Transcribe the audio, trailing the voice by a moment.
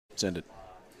it's ended.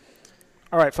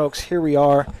 All right, folks, here we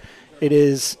are. It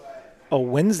is a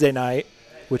Wednesday night,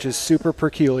 which is super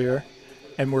peculiar,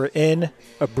 and we're in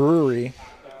a brewery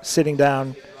sitting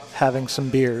down having some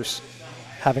beers,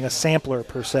 having a sampler,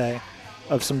 per se,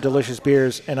 of some delicious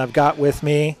beers. And I've got with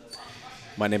me...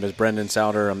 My name is Brendan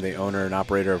Souter. I'm the owner and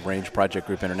operator of Range Project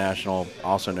Group International,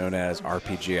 also known as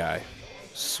RPGI.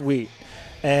 Sweet.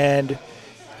 And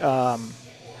a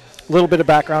little bit of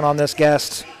background on this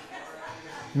guest.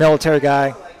 Military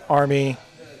guy, Army,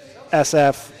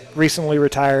 SF, recently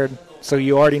retired. So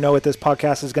you already know what this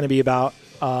podcast is going to be about.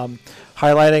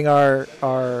 Highlighting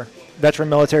our veteran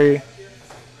military,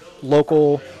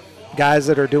 local guys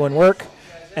that are doing work,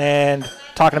 and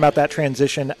talking about that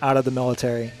transition out of the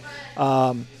military.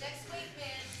 And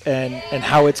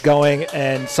how it's going,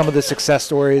 and some of the success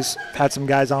stories. Had some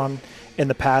guys on in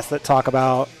the past that talk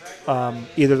about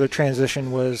either the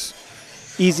transition was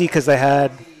easy because they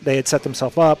had set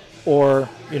themselves up, or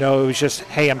it was just,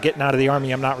 hey, I'm getting out of the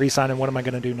Army, I'm not re-signing, what am I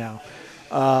going to do now?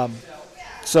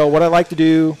 So what I like to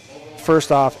do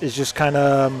first off is just kind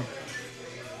of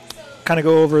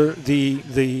go over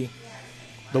the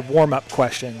warm-up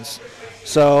questions.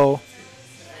 So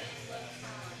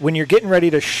when you're getting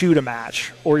ready to shoot a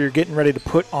match, or you're getting ready to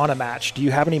put on a match, do you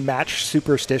have any match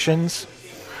superstitions?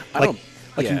 You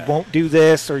won't do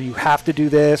this, or you have to do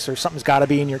this, or something's got to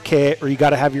be in your kit, or you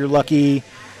got to have your lucky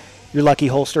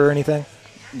holster or anything?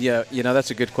 Yeah,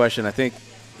 that's a good question. I think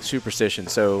superstition.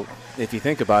 So if you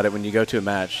think about it, when you go to a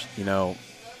match,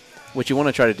 what you want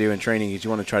to try to do in training is you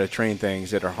want to try to train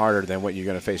things that are harder than what you're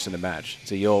going to face in the match.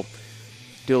 So you'll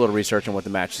do a little research on what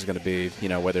the match is going to be,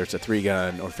 whether it's a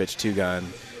 3-gun or if it's 2-gun,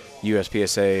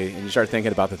 USPSA, and you start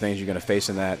thinking about the things you're going to face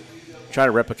in that. Try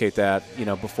to replicate that,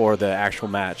 before the actual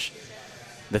match.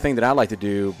 The thing that I like to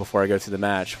do before I go to the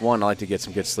match, one, I like to get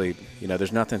some good sleep.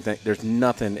 There's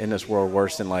nothing in this world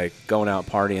worse than like going out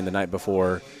partying the night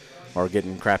before or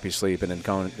getting crappy sleep and then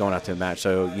going out to a match.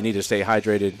 So you need to stay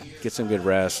hydrated, get some good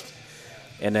rest,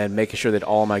 and then making sure that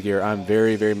all my gear, I'm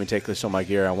very, very meticulous on my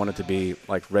gear. I want it to be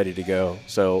like ready to go.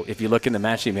 So if you look in the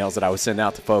match emails that I would send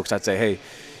out to folks, I'd say, hey,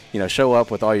 show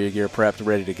up with all your gear prepped,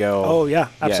 ready to go. Oh yeah,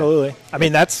 absolutely. Yeah. I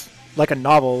mean, that's like a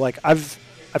novel. Like I've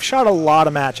shot a lot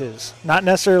of matches, not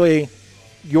necessarily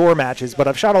your matches, but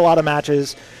I've shot a lot of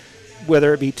matches,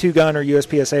 whether it be 2-gun or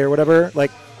USPSA or whatever.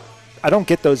 Like, I don't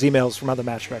get those emails from other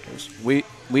match directors.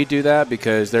 We do that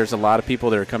because there's a lot of people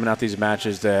that are coming out these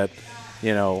matches that,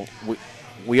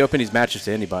 we open these matches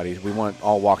to anybody. We want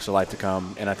all walks of life to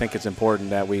come, and I think it's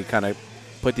important that we kind of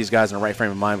put these guys in the right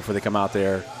frame of mind before they come out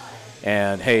there.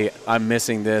 And, hey, I'm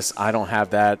missing this. I don't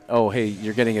have that. Oh, hey,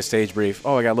 you're getting a stage brief.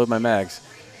 Oh, I got to load my mags.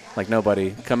 Like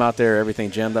nobody. Come out there, everything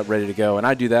jammed up, ready to go. And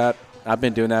I do that. I've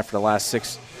been doing that for the last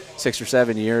six or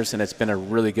 7 years, and it's been a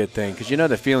really good thing. Because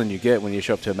the feeling you get when you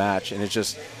show up to a match, and it's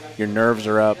just your nerves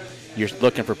are up. You're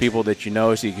looking for people that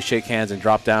so you can shake hands and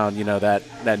drop down,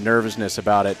 that nervousness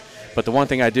about it. But the one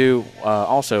thing I do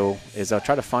also is I'll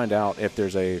try to find out if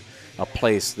there's a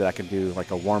place that I can do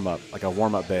like a warm-up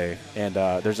bay. And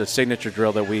there's a signature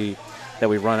drill that we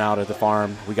run out at the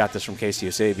farm. We got this from Casey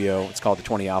Eusebio. It's called the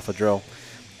 20 Alpha drill.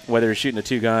 Whether you're shooting a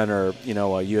 2-gun or, a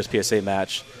USPSA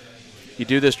match, you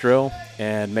do this drill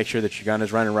and make sure that your gun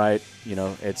is running right.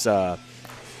 It's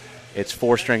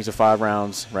 4 strings of 5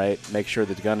 rounds, right? Make sure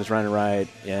that the gun is running right,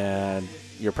 and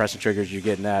you're pressing triggers, you're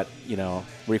getting that,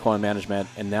 recoil management,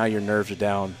 and now your nerves are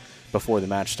down before the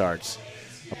match starts.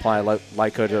 Apply a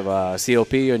light coat of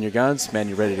COP on your guns, man,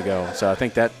 you're ready to go. So I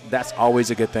think that's always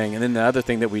a good thing. And then the other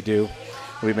thing that we've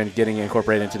been getting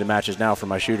incorporated into the matches now for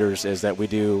my shooters, is that we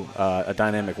do a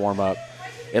dynamic warm-up.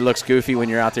 It looks goofy when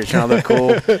you're out there trying to look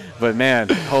cool, but, man,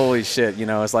 holy shit,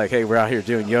 it's like, hey, we're out here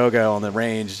doing yoga on the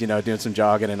range, doing some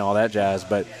jogging and all that jazz.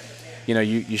 But,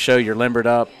 you show you're limbered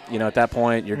up, at that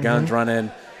point, your gun's running,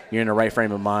 you're in the right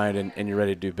frame of mind, and you're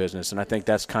ready to do business. And I think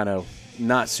that's kind of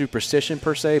not superstition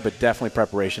per se, but definitely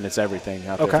preparation. It's everything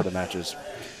out there for the matches.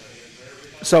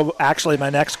 So actually my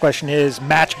next question is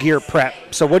match gear prep.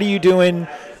 So what are you doing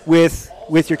with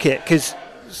your kit?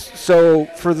 So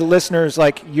for the listeners,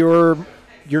 like you're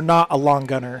not a long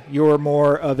gunner. You're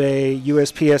more of a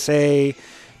USPSA,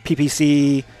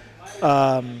 PPC,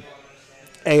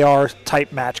 AR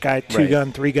type match guy,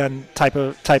 2-gun, 3-gun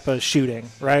type of shooting,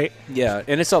 right? Yeah,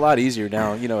 and it's a lot easier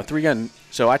now. A 3-gun.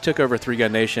 So I took over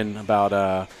 3-Gun Nation about,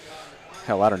 I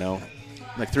don't know,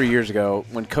 like 3 years ago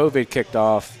when COVID kicked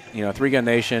off. 3-Gun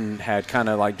Nation had kind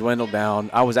of like dwindled down.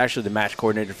 I was actually the match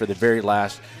coordinator for the very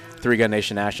last 3-Gun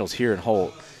Nation Nationals here in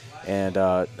Holt. And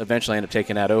eventually ended up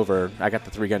taking that over. I got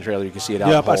the 3-gun trailer. You can see it out.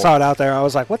 Yep, I saw it out there. I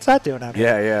was like, what's that doing out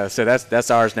here? Yeah. So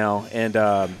that's ours now. And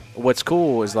what's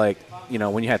cool is, like,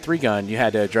 when you had 3-gun, you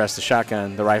had to address the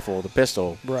shotgun, the rifle, the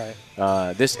pistol. Right.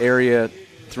 This area,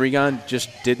 3-gun just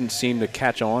didn't seem to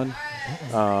catch on.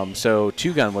 So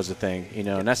 2-gun was the thing,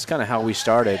 and that's kind of how we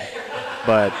started.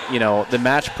 But, the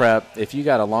match prep, if you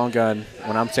got a long gun,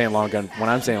 when I'm saying long gun,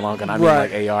 I mean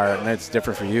like AR, and that's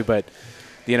different for you. But,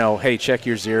 hey, check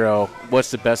your zero.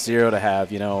 What's the best zero to have?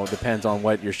 Depends on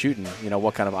what you're shooting,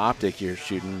 what kind of optic you're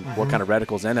shooting, what kind of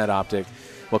reticles in that optic,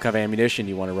 what kind of ammunition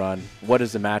you want to run. What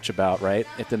is the match about, right?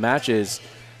 If the match is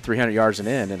 300 yards and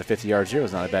in, and a 50-yard zero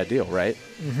is not a bad deal, right?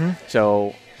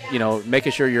 So,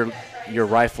 making sure your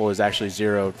rifle is actually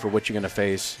zeroed for what you're going to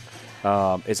face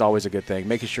is always a good thing.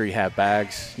 Making sure you have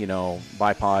bags,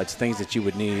 bipods, things that you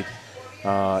would need.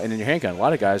 And then your handgun. A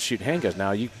lot of guys shoot handguns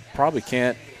now. You probably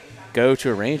can't go to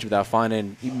a range without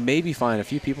you maybe find a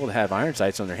few people that have iron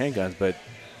sights on their handguns, but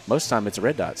most of the time it's a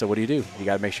red dot. So what do? You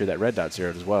got to make sure that red dot's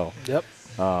zeroed as well. Yep.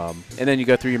 And then you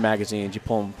go through your magazines, you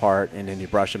pull them apart, and then you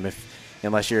brush them.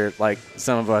 Unless you're like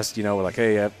some of us, we're like,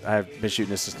 hey, I've been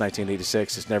shooting this since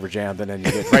 1986. It's never jammed. And then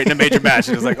you get right in a major match,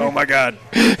 and it's like, oh, my God,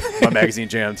 my magazine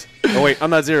jammed. Oh, wait,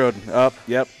 I'm not zeroed. Up,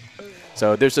 yep.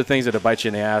 So there's the things that bite you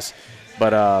in the ass.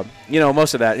 But,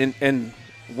 most of that. And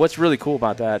what's really cool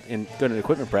about that in going to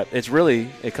equipment prep,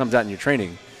 it comes out in your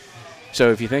training.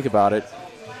 So if you think about it,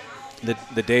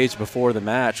 the days before the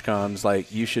match comes,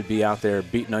 like you should be out there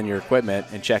beating on your equipment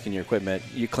and checking your equipment.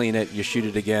 You clean it, you shoot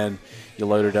it again, you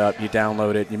load it up, you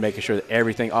download it, you're making sure that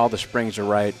everything, all the springs are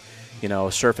right.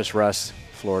 Surface rust,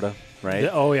 Florida, right?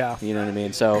 Oh, yeah. You know what I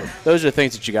mean? So those are the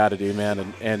things that you got to do,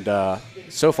 man. And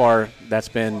so far, that's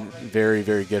been very,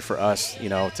 very good for us,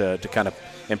 to kind of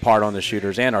impart on the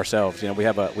shooters and ourselves. We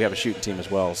have a shooting team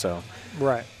as well. So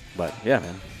right. But yeah,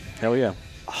 man, hell yeah.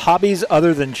 Hobbies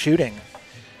other than shooting.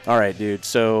 All right, dude.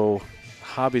 So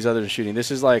hobbies other than shooting.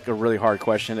 This is like a really hard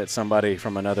question that somebody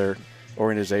from another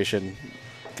organization,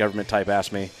 government type,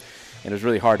 asked me, and it was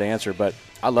really hard to answer. But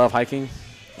I love hiking.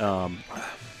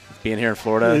 Being here in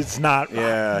Florida, it's not.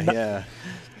 Yeah.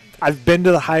 I've been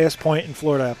to the highest point in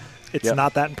Florida. It's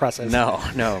not that impressive. No,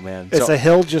 man. It's a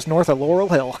hill just north of Laurel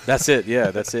Hill. That's it. Yeah,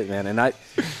 that's it, man. And I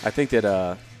think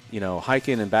that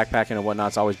hiking and backpacking and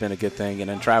whatnot's always been a good thing. And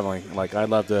then traveling, like I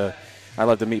love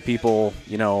to meet people,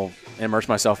 immerse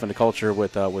myself in the culture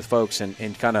with folks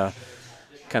and kind of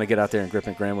get out there and grip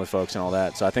and grin with folks and all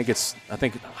that. So I think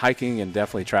hiking and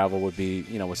definitely travel would be,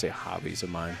 let's say hobbies of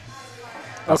mine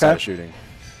outside of shooting.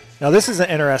 Now this is an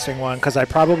interesting one because I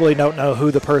probably don't know who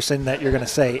the person that you're going to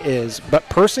say is, but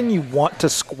person you want to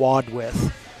squad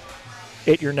with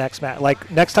at your next match, like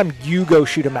next time you go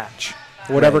shoot a match,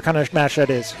 whatever kind of match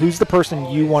that is, who's the person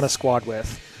you want to squad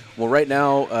with? Well, right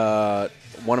now,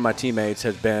 one of my teammates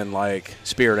has been like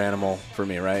spirit animal for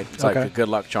me, right? It's like a good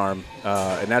luck charm.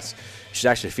 And she's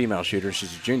actually a female shooter.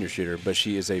 She's a junior shooter, but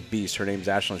she is a beast. Her name is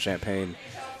Ashlyn Champagne.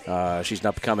 She's an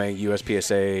upcoming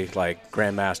USPSA, like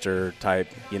grandmaster type,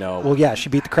 Well, yeah, she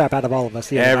beat the crap out of all of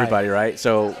us. Everybody, right?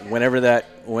 So whenever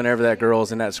that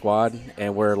girl's in that squad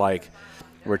and we're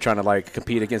trying to like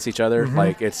compete against each other,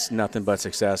 like it's nothing but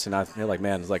success. And I feel like,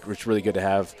 man, it's really good to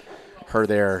have her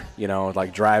there,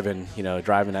 like driving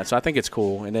that. So I think it's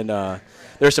cool. And then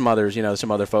there's some others, some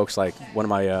other folks, like one of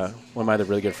my other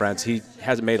really good friends. He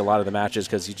hasn't made a lot of the matches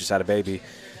because he just had a baby.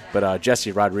 But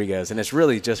Jesse Rodriguez, and it's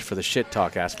really just for the shit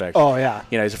talk aspect. Oh, yeah.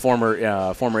 He's a former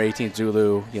 18th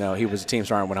Zulu. He was a team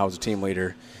sergeant when I was a team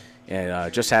leader.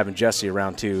 And just having Jesse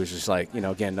around, too, is just like,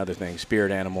 again, another thing,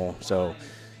 spirit animal. So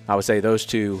I would say those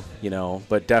two,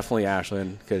 but definitely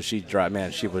Ashlyn because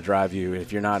she will drive you.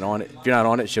 If you're not on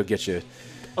it, she'll get you.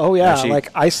 Oh, yeah.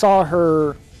 I saw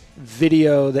her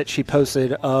video that she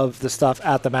posted of the stuff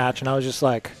at the match, and I was just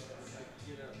like,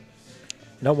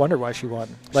 no wonder why she won.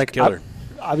 Like, killer.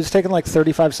 I was taking like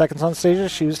 35 seconds on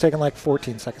stages. She was taking like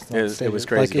 14 seconds on stages. It was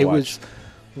crazy to watch. It was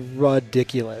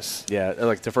ridiculous. Yeah,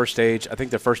 like the first stage, I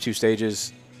think the first two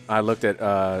stages, I looked at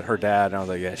her dad, and I was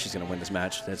like, yeah, she's going to win this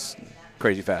match. That's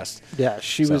crazy fast. Yeah,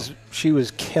 she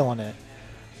was killing it.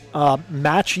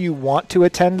 Match you want to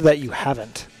attend that you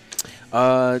haven't?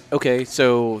 Okay,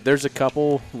 so there's a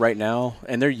couple right now,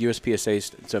 and they're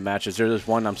USPSA matches. There's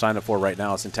one I'm signed up for right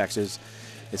now. It's in Texas.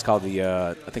 It's called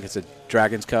I think it's a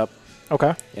Dragons Cup.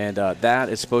 Okay. And that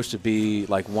is supposed to be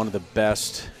like one of the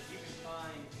best.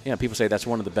 People say that's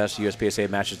one of the best USPSA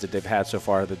matches that they've had so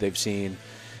far that they've seen.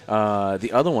 The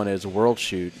other one is World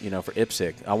Shoot, for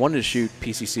IPSC. I wanted to shoot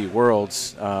PCC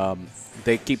Worlds.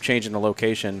 They keep changing the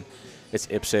location. It's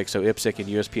IPSC, so IPSC and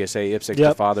USPSA. IPSC's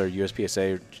the father of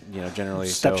USPSA, generally.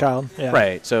 Stepchild, yeah.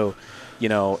 Right. So,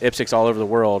 IPSC's all over the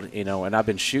world, and I've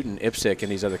been shooting IPSC in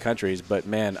these other countries. But,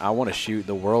 man, I want to shoot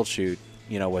the World Shoot,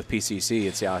 with PCC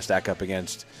and see how I stack up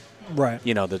against Right.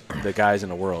 you know, the guys in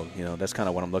the world. You know, that's kind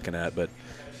of what I'm looking at. But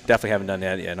definitely haven't done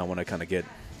that yet, and I want to kind of get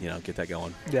that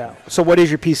going. Yeah. So what is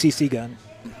your PCC gun?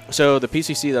 So the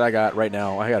PCC that I got right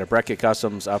now, I got a Beckett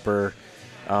Customs upper.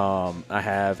 I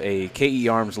have a KE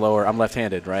Arms lower. I'm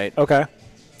left-handed, right? Okay.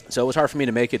 So it was hard for me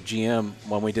to make it GM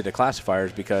when we did the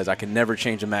classifiers because I could never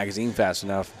change the magazine fast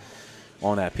enough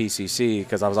on that PCC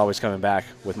because I was always coming back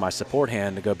with my support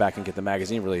hand to go back and get the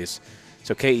magazine release.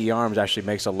 So KE Arms actually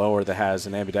makes a lower that has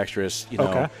an ambidextrous,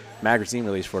 magazine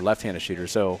release for left-handed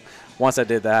shooters. So once I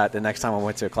did that, the next time I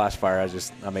went to a classifier,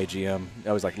 I made GM.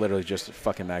 I was like literally just a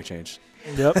fucking mag change.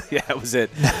 Yep. Yeah, that was it.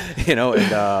 And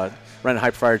running a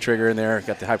Hyperfire trigger in there.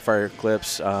 Got the Hyperfire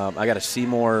clips. I got a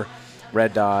Seymour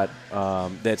red dot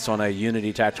that's on a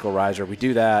Unity tactical riser. We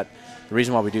do that. The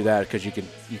reason why we do that is because you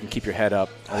can keep your head up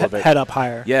a little bit. Head up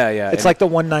higher. Yeah, yeah. It's like the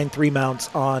 193 mounts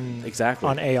on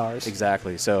ARs.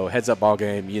 Exactly. So heads up ball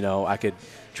game. I could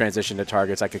transition to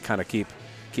targets. I could kind of keep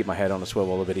my head on the swivel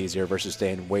a little bit easier versus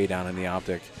staying way down in the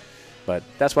optic. But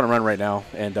that's what I'm running right now,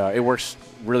 and it works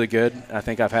really good. I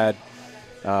think I've had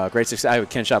great success. I have a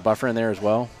Kinshot buffer in there as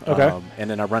well. Okay. And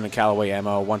then I'm running Callaway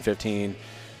ammo, 115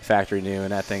 factory new,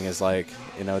 and that thing is like,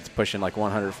 it's pushing like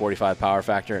 145 power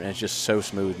factor, and it's just so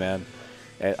smooth, man.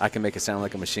 I can make it sound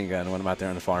like a machine gun when I'm out there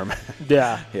on the farm.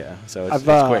 Yeah. Yeah. So it's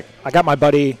quick. I got my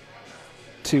buddy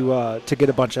to get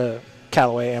a bunch of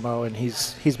Callaway ammo, and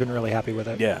he's been really happy with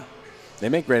it. Yeah. They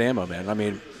make great ammo, man. I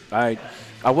mean, I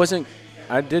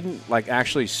didn't like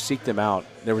actually seek them out.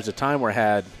 There was a time where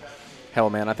I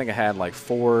think I had like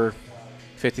 4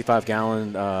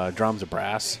 55-gallon drums of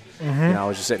brass. Mm-hmm. I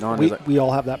was just sitting on. We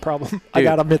all have that problem. I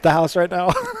got them at the house right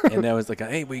now. And that was like,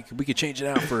 hey, we could change it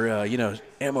out for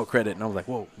ammo credit. And I was like,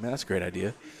 whoa, man, that's a great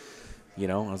idea. I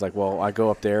was like, well, I go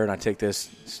up there and I take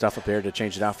this stuff up there to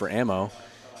change it out for ammo.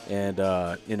 And,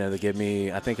 they give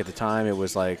me, I think at the time it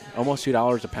was like almost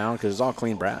 $2 a pound because it's all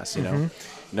clean brass, Mm-hmm.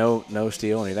 No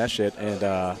steel, any of that shit.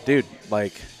 And, dude,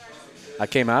 like I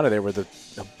came out of there with a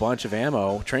bunch of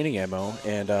ammo, training ammo,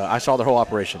 and I saw their whole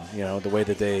operation, the way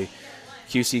that they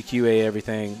QC, QA,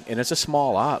 everything. And it's a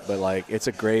small op, but like it's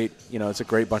a great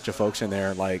bunch of folks in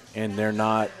there, like, and they're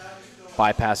not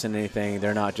bypassing anything.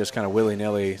 They're not just kind of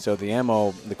willy-nilly. So the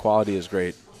ammo, the quality is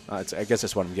great. I guess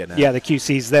that's what I'm getting at. Yeah, the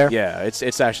QC's there. Yeah,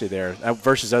 it's actually there.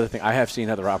 Versus other things, I have seen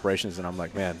other operations, and I'm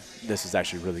like, man, this is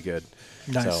actually really good.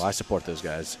 Nice. So I support those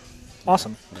guys.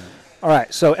 Awesome. Yeah. All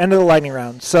right, so end of the lightning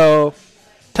round. So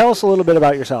tell us a little bit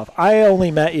about yourself. I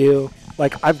only met you,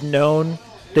 like I've known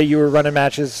that you were running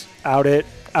matches out at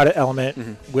Element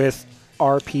mm-hmm. with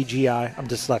RPGI. I'm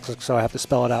dyslexic, so I have to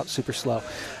spell it out super slow.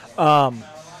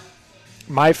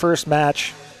 My first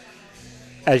match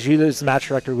as you as the match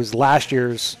director was last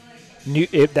year's.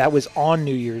 That was on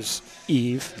New Year's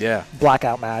Eve. Yeah.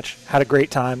 Blackout match. Had a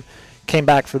great time. Came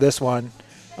back for this one.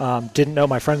 Didn't know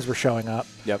my friends were showing up.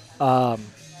 Yep.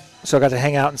 So I got to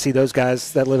hang out and see those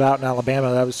guys that live out in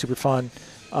Alabama. That was super fun.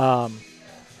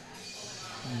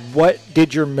 What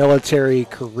did your military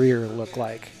career look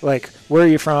like? Like, where are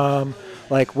you from?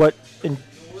 Like, what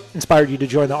inspired you to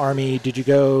join the Army? Did you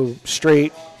go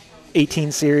straight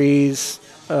 18 series?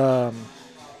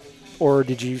 Or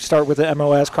did you start with the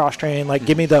MOS cross-train? Like,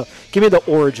 give me the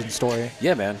origin story.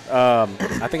 Yeah, man.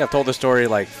 I think I've told the story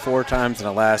like 4 times in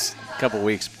the last couple of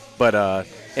weeks, but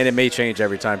and it may change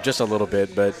every time, just a little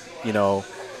bit. But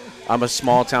I'm a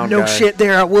small town guy. No shit,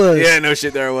 there I was. Yeah, no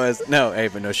shit, there I was. No, hey,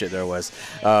 but no shit, there I was.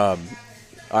 All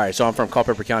right, so I'm from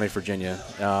Culpeper County, Virginia.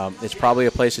 It's probably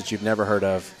a place that you've never heard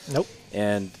of. Nope.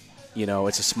 And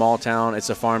it's a small town. It's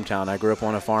a farm town. I grew up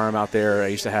on a farm out there. I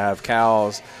used to have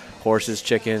cows, horses,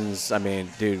 chickens. I mean,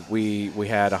 dude, we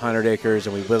had 100 acres,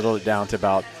 and we whittled it down to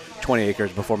about 20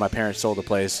 acres before my parents sold the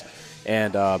place.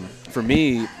 And for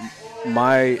me,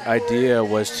 my idea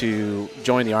was to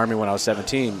join the Army when I was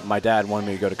 17. My dad wanted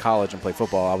me to go to college and play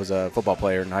football. I was a football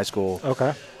player in high school.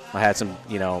 Okay. I had some,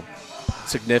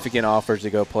 significant offers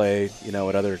to go play, at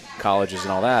other colleges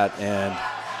and all that. And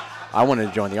I wanted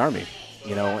to join the Army.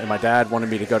 And my dad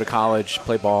wanted me to go to college,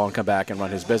 play ball, and come back and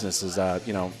run his businesses,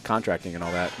 contracting and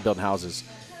all that, building houses.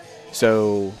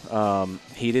 So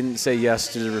he didn't say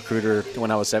yes to the recruiter when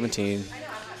I was 17.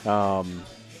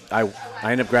 I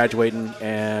ended up graduating,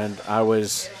 and I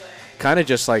was kind of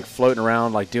just like floating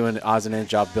around, like doing odds and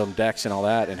ends job, building decks and all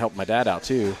that, and helping my dad out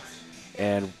too.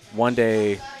 And one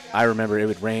day, I remember it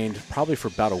would rain probably for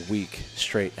about a week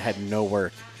straight. I had no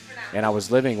work. And I was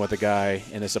living with a guy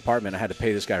in this apartment. I had to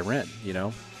pay this guy rent,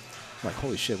 I'm like,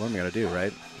 holy shit, what am I going to do,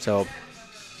 right? So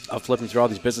I was flipping through all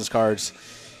these business cards,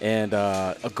 and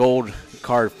a gold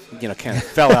card, kind of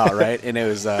fell out, right? And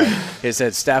it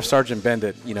said Staff Sergeant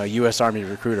Bendit, U.S. Army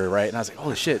recruiter, right? And I was like,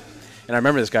 holy shit. And I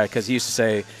remember this guy because he used to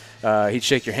say, he'd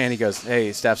shake your hand. He goes,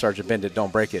 "Hey, Staff Sergeant Bendit,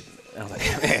 don't break it." And I was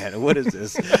like, "Man, what is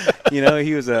this?" He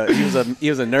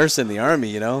was a nurse in the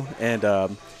Army, and a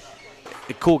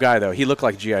cool guy though. He looked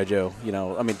like G.I. Joe.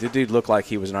 The dude looked like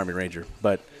he was an Army Ranger,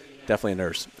 but definitely a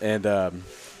nurse. And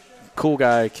cool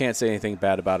guy. Can't say anything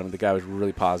bad about him. The guy was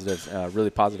really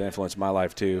positive influence in my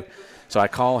life too. So I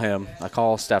call him. I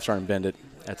call Staff Sergeant Bendit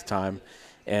at the time.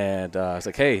 And I was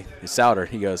like, "Hey, it's Souter."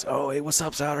 He goes, "Oh, hey, what's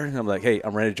up, Souter?" And I'm like, "Hey,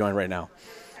 I'm ready to join right now."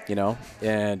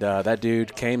 And that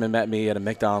dude came and met me at a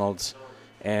McDonald's,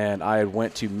 and I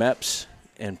went to MEPS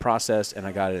and processed, and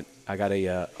I got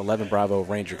a 11 Bravo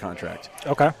Ranger contract.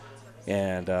 Okay.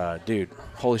 And dude,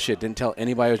 holy shit, didn't tell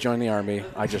anybody I was joining the Army.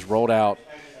 I just rolled out,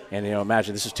 and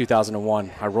imagine this is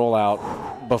 2001. I roll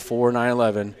out before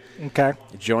 9/11. Okay.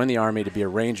 Joined the Army to be a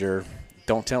Ranger.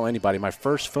 Don't tell anybody. My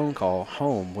first phone call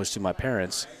home was to my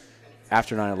parents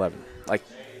after 9/11, like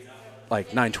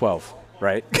 9/12,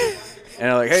 right? And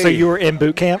I'm like, "Hey." So you were in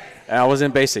boot camp? I was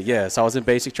in basic, yes. I was in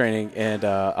basic training, and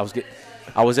I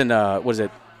was in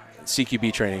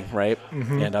CQB training, right?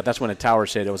 Mm-hmm. And that's when the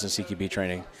towers hit. It was in CQB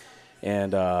training,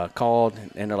 and called,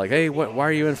 and they're like, "Hey, why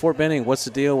are you in Fort Benning? What's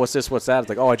the deal? What's this? What's that?" It's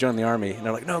like, "Oh, I joined the Army." And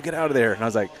they're like, "No, get out of there." And I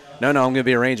was like, No, I'm going to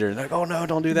be a Ranger. And they're like, "Oh no,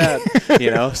 don't do that."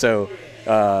 So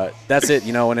that's it.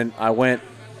 And then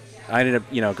I ended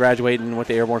up graduating, went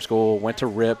to airborne school, went to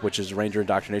RIP, which is Ranger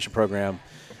Indoctrination Program.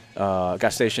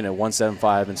 Got stationed at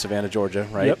 175 in Savannah, Georgia,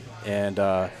 right? Yep. And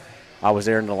I was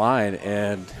there in the line,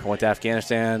 and I went to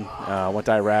Afghanistan, went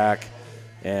to Iraq,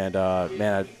 and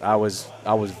man, I was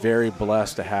very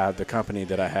blessed to have the company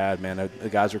that I had. Man, the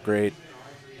guys were great.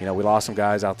 We lost some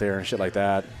guys out there and shit like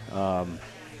that. A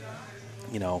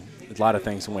lot of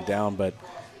things went down, but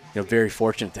very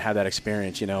fortunate to have that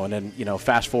experience. And then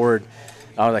fast forward,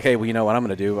 I was like, "Hey, well, you know what I'm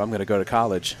going to do? I'm going to go to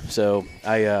college." So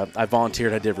I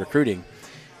volunteered. I did recruiting.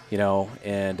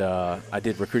 And I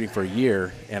did recruiting for a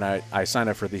year, and I signed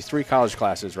up for these 3 college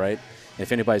classes, right? And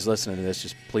if anybody's listening to this,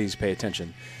 just please pay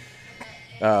attention.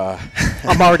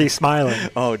 I'm already smiling.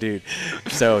 Oh, dude.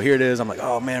 So here it is. I'm like,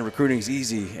 "Oh, man, recruiting's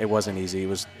easy." It wasn't easy.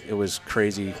 It was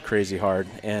crazy, crazy hard.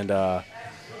 And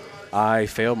I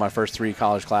failed my first 3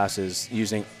 college classes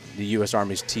using the U.S.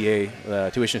 Army's TA,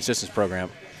 Tuition Assistance Program.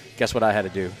 Guess what I had to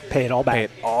do? Pay it all back. Pay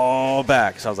it all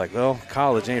back. So I was like, "Well,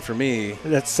 college ain't for me."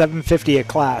 That's $750 a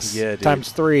class. Yeah, dude.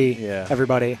 Times 3. Yeah.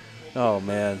 Everybody. Oh,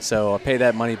 man. So I paid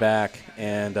that money back,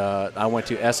 and I went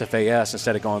to SFAS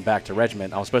instead of going back to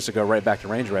regiment. I was supposed to go right back to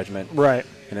Ranger Regiment. Right.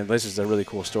 And then this is a really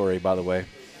cool story, by the way.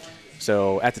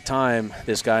 So at the time,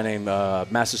 this guy named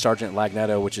Master Sergeant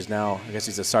Lagnetto, which is now, I guess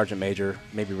he's a sergeant major,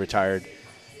 maybe retired.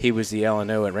 He was the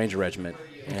LNO at Ranger Regiment.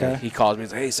 And Okay. he calls me and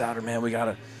says, "Hey, Souter, man, we're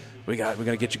gonna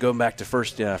get you going back to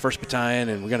first battalion,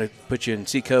 and we're gonna put you in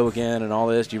SECO again and all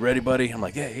this. You ready, buddy?" I'm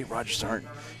like, "Yeah, hey, Roger, Sergeant."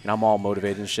 And I'm all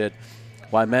motivated and shit.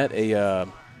 Well, I met a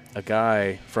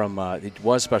guy from he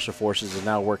was Special Forces and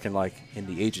now working like in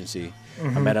the agency.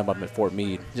 Mm-hmm. I met him up at Fort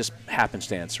Meade, just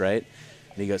happenstance, right?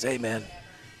 And he goes, "Hey, man,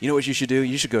 you know what you should do?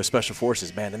 You should go Special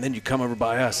Forces, man, and then you come over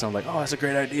by us." And I'm like, "Oh, that's a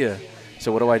great idea."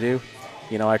 So what do?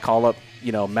 I call up,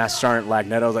 Master Sergeant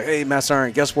Lagnetto. I was like, "Hey, Master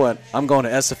Sergeant, guess what? I'm going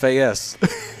to SFAS."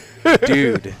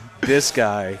 Dude, this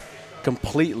guy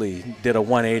completely did a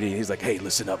 180. He's like, "Hey,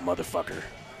 listen up, motherfucker.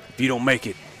 If you don't make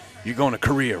it, you're going to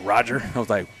Korea, Roger." I was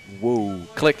like, "Whoa."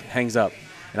 Click, hangs up.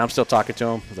 And I'm still talking to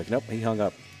him. I was like, "Nope," he hung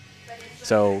up.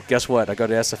 So guess what? I go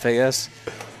to SFAS.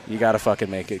 You got to fucking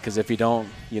make it, because if you don't,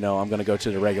 I'm going to go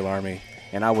to the regular Army.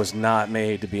 And I was not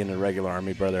made to be in the regular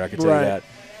Army, brother. I can tell you that.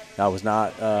 I was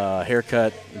not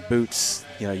haircut, boots,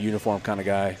 uniform kind of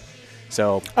guy.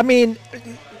 So I mean,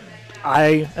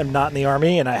 I am not in the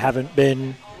Army, and I haven't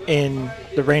been in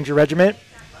the Ranger Regiment,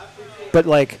 but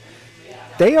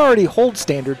they already hold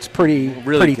standards pretty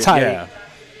tight. Yeah.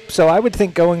 So I would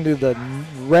think going to the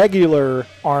regular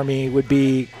Army would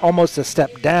be almost a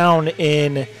step down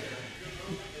in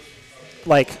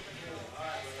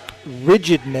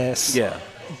rigidness,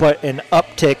 but an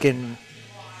uptick in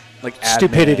admin,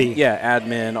 stupidity. Yeah,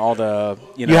 admin, all the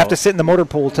You have to sit in the motor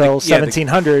pool till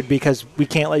 1700 because we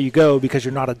can't let you go because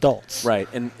you're not adults. Right,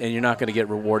 and you're not going to get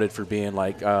rewarded for being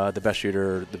the best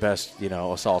shooter, the best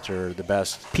assaulter, the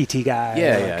best PT guy.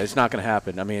 Yeah, it's not going to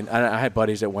happen. I mean, I had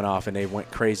buddies that went off and they went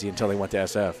crazy until they went to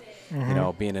SF.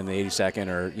 Mm-hmm. Being in the 82nd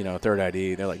or 3rd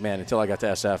ID, they're like, "Man, until I got to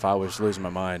SF, I was losing my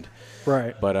mind."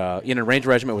 Right. But Ranger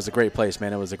Regiment was a great place,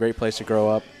 man. It was a great place to grow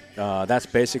up. That's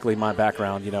basically my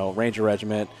background. Ranger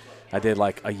Regiment. I did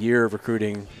a year of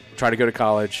recruiting, tried to go to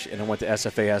college, and then went to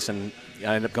SFAS, and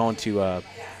I ended up going to.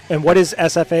 And what is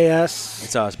SFAS?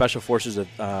 It's Special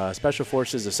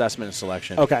Forces Assessment and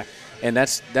Selection. Okay. And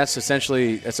that's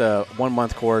essentially a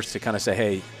 1-month course to kind of say,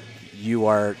 hey, you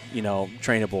are,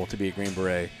 trainable to be a Green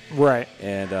Beret. Right.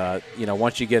 And,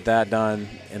 once you get that done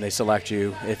and they select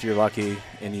you, if you're lucky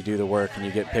and you do the work and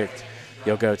you get picked,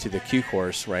 you'll go to the Q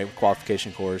course, right,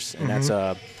 qualification course. And that's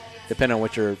depending on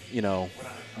what your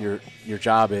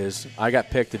job is. I got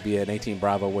picked to be an 18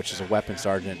 Bravo, which is a weapons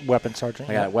sergeant. Weapons sergeant.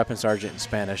 I got a weapons sergeant in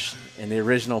Spanish. And the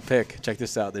original pick, check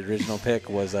this out, the original pick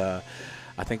was, I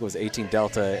think it was 18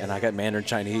 Delta, and I got Mandarin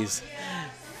Chinese.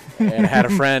 And I had a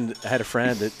friend at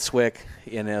SWCC,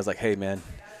 and I was like, hey, man,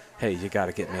 you got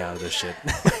to get me out of this shit.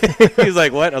 He's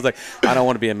like, what? I was like, I don't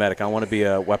want to be a medic. I want to be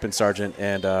a weapons sergeant,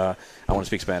 and I want to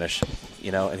speak Spanish,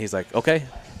 And he's like, okay,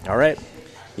 all right.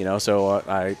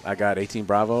 So I got 18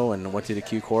 Bravo and went to the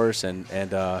Q course, and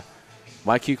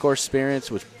my Q course experience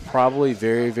was probably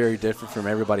very, very different from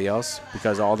everybody else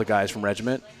because all the guys from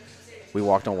regiment, we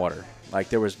walked on water. Like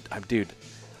there was, dude,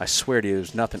 I swear to you, there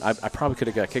was nothing. I probably could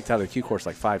have got kicked out of the Q course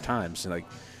like 5 times,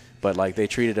 but they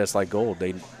treated us like gold.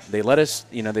 They let us,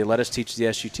 teach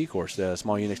the SUT course, the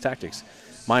Small Unix Tactics.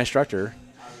 My instructor,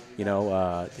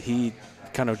 he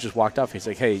kind of just walked up. He's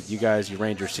like, hey, you guys, you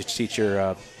Rangers, teach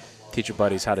your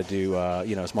buddies how to do,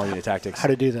 small unit tactics. How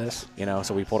to do this.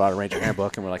 So we pulled out a Ranger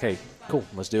handbook, and we're like, hey, cool,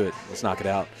 let's do it. Let's knock it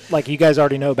out. Like you guys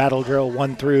already know battle drill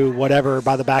 1 through whatever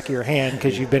by the back of your hand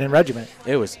because you've been in regiment.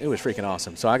 It was freaking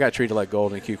awesome. So I got treated like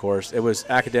gold in the Q course. It was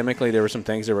academically, there were some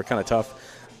things that were kind of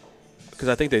tough because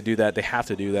I think they do that. They have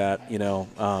to do that.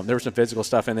 There was some physical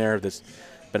stuff in there.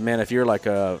 But, man, if you're like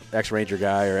a ex-Ranger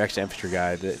guy or ex-infantry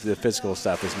guy, the physical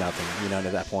stuff is nothing.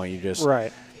 At that point, you just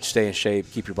stay in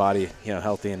shape, keep your body,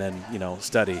 healthy, and then,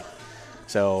 study.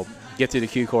 So get through the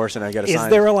Q course, and I got assigned. Is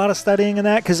there a lot of studying in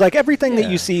that? Because, everything that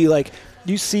you see,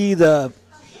 you see the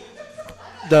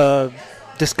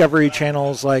Discovery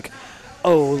channels,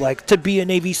 to be a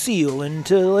Navy SEAL and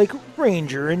to,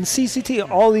 Ranger and CCT,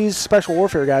 all these special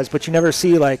warfare guys, but you never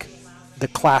see, the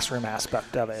classroom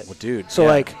aspect of it. Well, dude. So,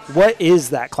 what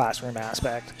is that classroom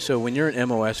aspect? So when you're in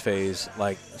MOS phase,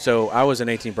 so I was in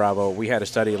 18 Bravo. We had to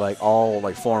study,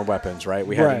 all, foreign weapons, right?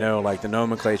 We had to know, the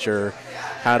nomenclature,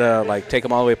 how to, take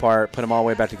them all the way apart, put them all the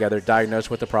way back together, diagnose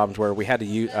what the problems were. We had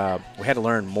to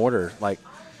learn mortar,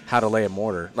 how to lay a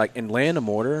mortar. And laying a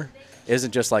mortar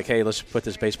isn't just hey, let's put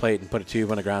this base plate and put a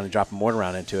tube on the ground and drop a mortar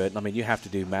round into it. I mean, you have to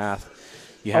do math.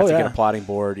 You have to get a plotting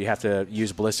board. You have to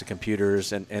use ballistic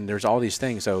computers, and there's all these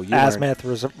things. So you azimuth,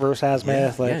 reverse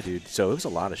azimuth. Yeah, dude. So it was a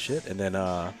lot of shit. And then,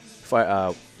 call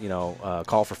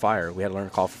for fire. We had to learn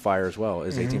call for fire as well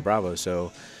as 18 Bravo.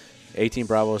 So 18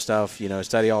 Bravo stuff,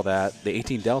 study all that. The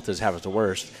 18 Deltas have it the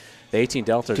worst. The 18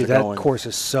 Deltas dude, are going. That course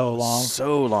is so long.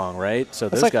 So long, right? So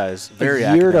that's those guys, very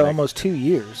a year academic. to almost 2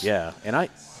 years. Yeah, and I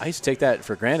used to take that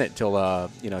for granted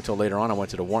until till later on. I went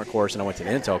to the warrant course and I went to the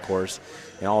intel course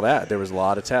and all that. There was a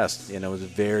lot of tests, it was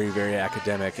very, very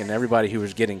academic. And everybody who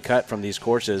was getting cut from these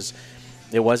courses,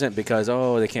 it wasn't because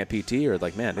they can't PT or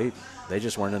man, they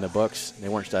just weren't in the books. They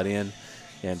weren't studying,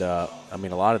 and a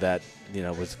lot of that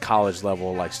was college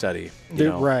level study.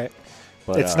 Right.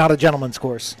 But it's not a gentleman's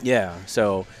course. Yeah.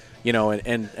 So.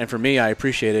 And for me, I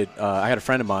appreciated. I had a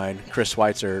friend of mine, Chris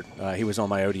Schweitzer. He was on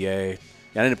my ODA.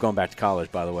 I ended up going back to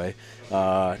college, by the way.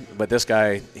 But this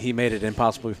guy, he made it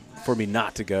impossible for me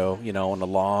not to go, on a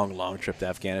long, long trip to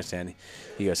Afghanistan.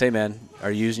 He goes, hey, man, are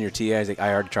you using your TA? I was like,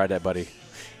 I already tried that, buddy.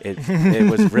 It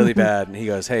was really bad. And he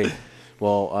goes, hey,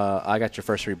 well, I got your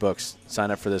first 3 books.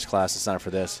 Sign up for this class and sign up for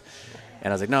this.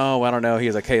 And I was like, no, I don't know. He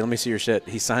was like, hey, let me see your shit.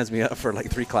 He signs me up for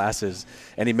 3 classes,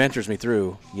 and he mentors me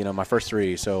through, my first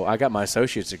 3. So I got my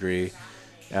associate's degree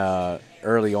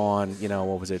early on,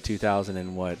 what was it,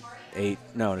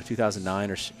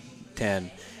 2009 or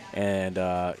 10. And,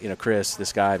 Chris,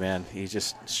 this guy, man, he's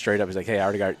just straight up. He's like, hey,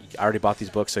 I already bought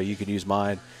these books so you can use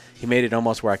mine. He made it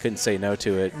almost where I couldn't say no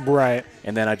to it. Right.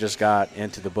 And then I just got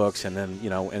into the books and then,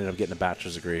 ended up getting a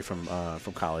bachelor's degree from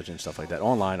college and stuff like that.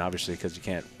 Online, obviously, because you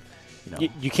can't.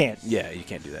 You can't. Yeah, you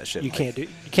can't do that shit. You can't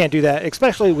do that,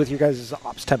 especially with your guys'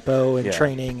 ops tempo and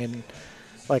training and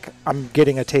I'm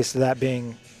getting a taste of that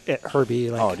being at Herbie.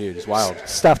 Oh, dude, it's wild.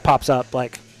 Stuff pops up.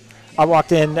 I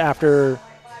walked in after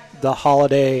the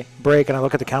holiday break and I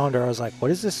look at the calendar. I was like,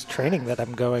 what is this training that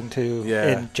I'm going to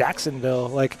in Jacksonville?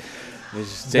 You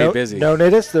just stay busy. No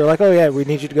notice. They're like, oh yeah, we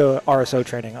need you to go RSO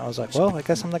training. I was like, well, I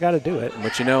guess I'm the guy to do it.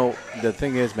 But the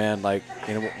thing is, man,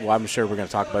 I'm sure we're going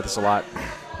to talk about this a lot.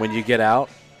 When you get out,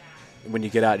 you're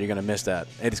going to miss that.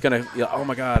 And it's going to, oh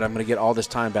my God, I'm going to get all this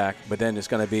time back. But then it's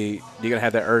going to be, you're going to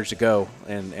have that urge to go,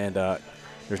 and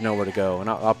there's nowhere to go. And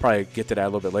I'll probably get to that a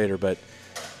little bit later. But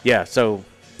yeah, so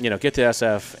get to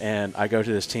SF, and I go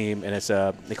to this team, and it's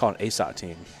they call it an ASOT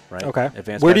team, right? Okay.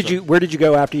 Advanced Where did you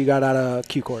go after you got out of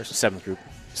Q course? 7th group.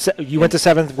 You went to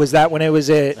 7th. Was that when it was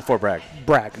at Fort Bragg.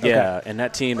 Bragg? Okay. Yeah, and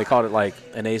that team, they called it like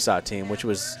an ASOT team, which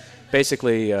was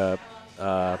basically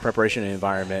preparation and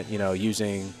environment,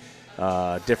 using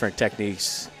different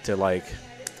techniques to like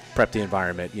prep the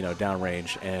environment,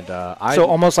 downrange. And so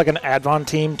almost like an Advon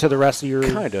team to the rest of your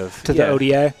kind of to the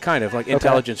ODA, kind of like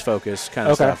intelligence focused kind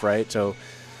of stuff, right? So,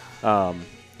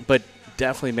 but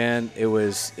definitely, man, it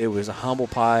was a humble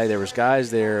pie. There was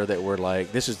guys there that were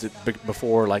like, this is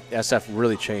before like SF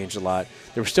really changed a lot.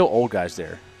 There were still old guys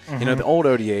there. Mm-hmm. The old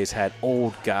ODAs had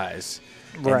old guys,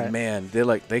 right? And man,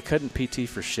 they couldn't PT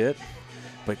for shit,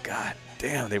 but god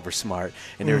damn, they were smart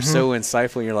and they were so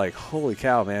insightful. And you're like, holy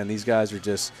cow, man, these guys are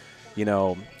just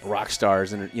rock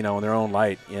stars and in their own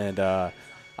light. And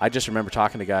I just remember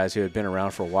talking to guys who had been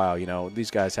around for a while.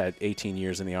 These guys had 18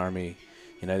 years in the Army.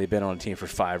 They've been on a team for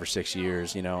 5 or 6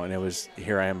 years, and it was,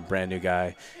 here I am, a brand new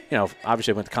guy.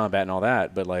 Obviously I went to combat and all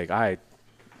that, but like I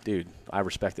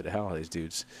respected the hell out of these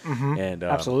dudes. Mm-hmm. And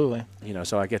absolutely.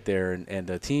 So I get there, and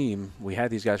the team, we had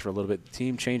these guys for a little bit. The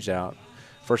team changed out.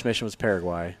 First mission was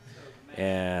Paraguay,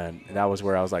 and that was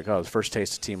where I was like, oh, the first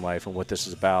taste of team life and what this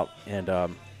is about.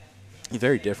 And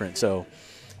very different. So,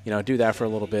 do that for a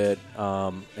little bit,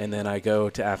 and then I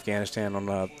go to Afghanistan on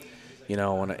an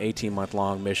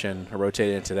 18-month-long mission. I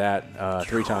rotated into that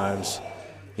 3 times,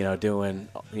 doing,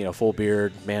 full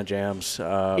beard, man jams.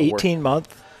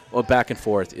 18-month? Well, back and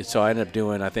forth. So I ended up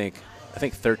doing, I think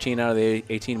 13 out of the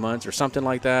 18 months or something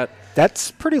like that.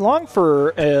 That's pretty long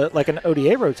for like an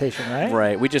ODA rotation, right?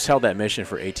 Right. We just held that mission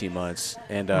for 18 months,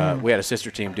 and we had a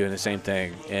sister team doing the same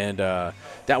thing. And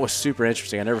that was super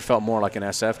interesting. I never felt more like an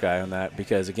SF guy on that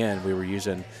because, again, we were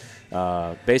using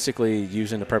basically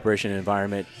using the preparation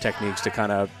environment techniques to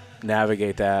kind of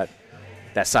navigate that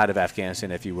side of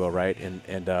Afghanistan, if you will, right?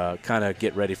 And kind of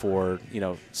get ready for,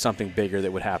 something bigger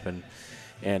that would happen.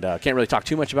 And can't really talk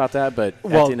too much about that, but at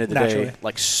the end of the day,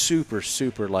 like super,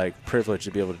 super like privileged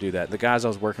to be able to do that. The guys I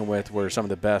was working with were some of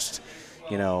the best,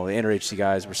 the NRHC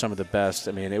guys were some of the best.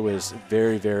 I mean, it was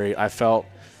very, very, I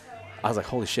was like,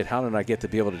 holy shit, how did I get to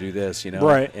be able to do this,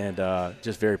 Right. And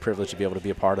just very privileged to be able to be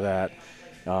a part of that.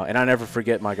 And I never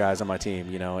forget my guys on my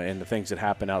team, and the things that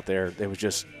happen out there. It was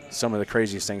just some of the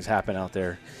craziest things happen out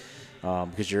there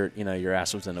because your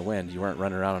ass was in the wind. You weren't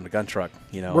running around on a gun truck,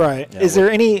 Right. Is there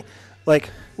any,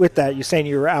 like, with that, you're saying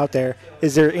you were out there,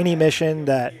 is there any mission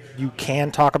that you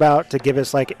can talk about to give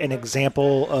us, like, an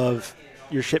example of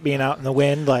your shit being out in the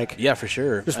wind? Like, yeah, for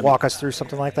sure. Just walk us through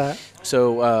something like that.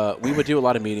 So we would do a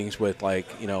lot of meetings with, like,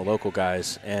 local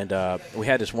guys, and we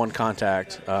had this one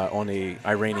contact on the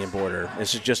Iranian border.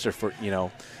 This is just for,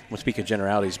 we'll speak in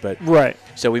generalities, but right.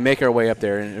 So we make our way up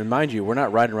there, and mind you, we're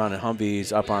not riding around in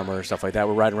Humvees, Up Armor, stuff like that.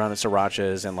 We're riding around in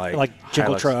Srirachas and like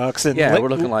jingle trucks, and we're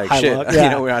looking like shit.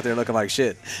 Yeah. We're out there looking like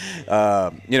shit.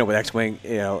 With X-wing,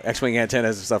 X-wing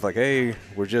antennas and stuff like, hey,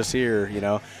 we're just here,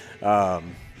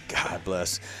 God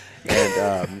bless.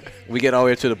 And we get all the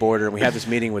way up to the border, and we have this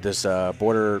meeting with this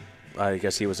border. I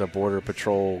guess he was a border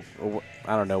patrol,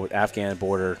 I don't know, Afghan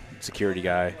border security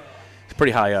guy. He's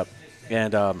pretty high up,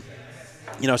 and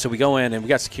so we go in and we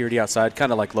got security outside,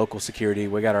 kind of like local security.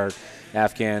 We got our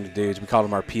Afghan dudes. We called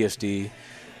them our PSD,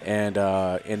 and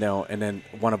then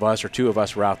one of us or two of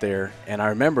us were out there. And I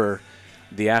remember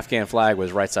the Afghan flag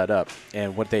was right side up,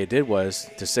 and what they did was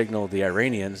to signal the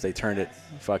Iranians, they turned it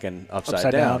fucking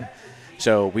upside down.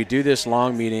 So we do this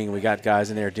long meeting. We got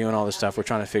guys in there doing all this stuff. We're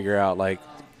trying to figure out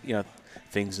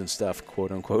things and stuff,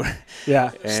 quote unquote.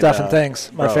 Yeah, and, stuff and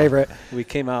things. My favorite. We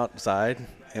came outside.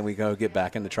 And we go get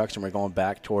back in the trucks, and we're going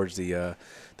back towards the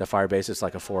fire base. It's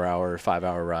like a 4-hour,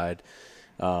 5-hour ride.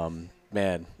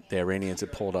 Man, the Iranians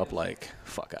had pulled up like,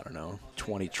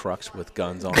 20 trucks with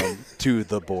guns on them to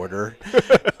the border.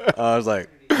 I was like,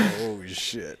 oh,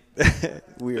 shit.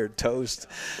 We are toast.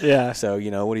 Yeah. So,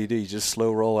 what do? You just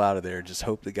slow roll out of there. Just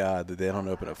hope to God that they don't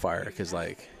open a fire because,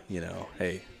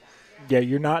 hey. Yeah,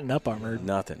 you're not in Up Armor.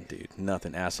 Nothing, dude.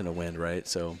 Nothing. Ass in the wind, right?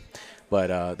 So,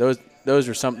 but those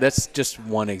are some. That's just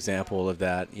one example of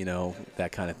that.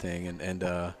 That kind of thing. And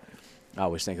I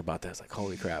always think about that. It's like,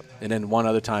 holy crap. And then one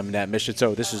other time in that mission.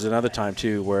 So this is another time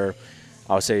too where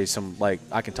I'll say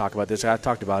I can talk about this. I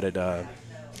talked about it. I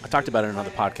talked about it in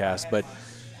another podcast. But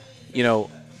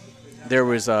there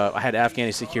was I had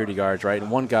Afghani security guards, right? And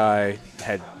one guy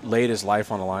had laid his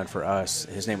life on the line for us.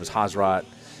 His name was Hazrat.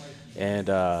 And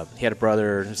he had a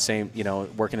brother,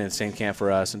 working in the same camp for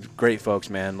us, and great folks,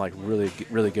 man, like really,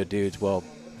 really good dudes. Well,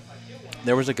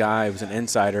 there was a guy who was an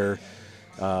insider,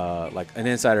 like an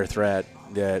insider threat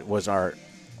that was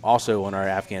also on our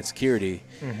Afghan security,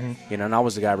 and I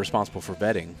was the guy responsible for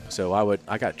vetting. So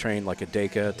I got trained like a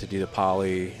DECA to do the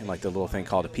poly and like the little thing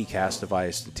called a PCAS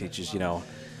device that teaches,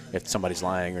 if somebody's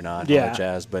lying or not, all Yeah. that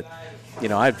jazz. But, you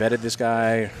know, I vetted this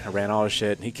guy. I ran all his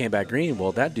shit, and he came back green.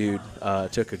 Well, that dude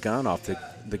took a gun off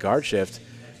the guard shift,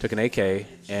 took an AK,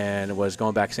 and was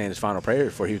going back saying his final prayer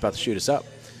before he was about to shoot us up.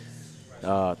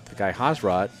 The guy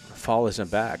Hazrat follows him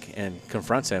back and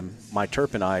confronts him. My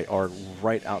Terp and I are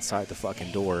right outside the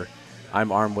fucking door.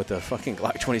 I'm armed with a fucking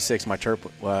Glock 26, my Terp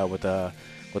with a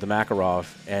Makarov,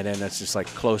 and then it's just like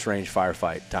close range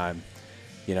firefight time.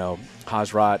 You know,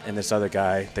 Hazrat and this other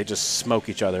guy, they just smoke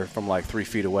each other from like 3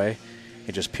 feet away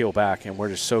and just peel back, and we're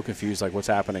just so confused, like what's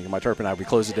happening. And my Terp and I, we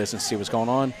close the distance, see what's going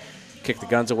on, kick the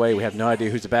guns away. We have no idea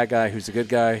who's the bad guy, who's the good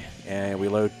guy, and we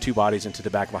load 2 bodies into the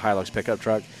back of a Hilux pickup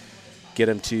truck, get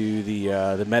him to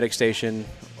the medic station.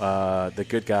 The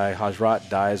good guy, Hazrat,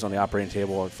 dies on the operating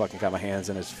table. I fucking got my hands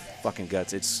in his fucking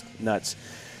guts. It's nuts.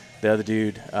 The other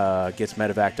dude gets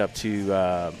medevaced up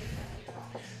to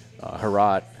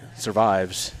Herat,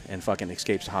 survives, and fucking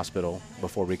escapes the hospital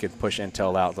before we could push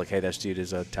intel out. Like, hey, this dude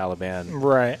is a Taliban,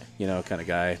 Right. you know, kind of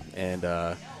guy. And,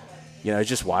 you know, it's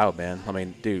just wild, man. I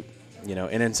mean, dude, you know,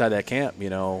 and inside that camp, you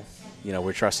know,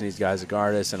 we're trusting these guys to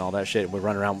guard us and all that shit. We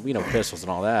run around, you know, pistols and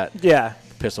all that. Yeah.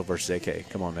 Pistol versus AK.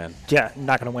 Come on, man. Yeah.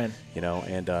 Not gonna win. You know,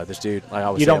 and this dude, like I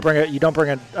always You say, don't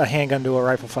bring a handgun to a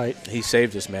rifle fight. he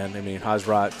saved us, man. I mean,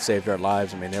 Hazrat saved our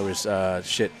lives. I mean, there was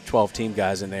 12 team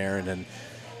guys in there, and then,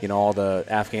 you know, all the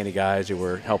Afghani guys who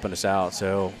were helping us out.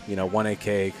 So, you know, 1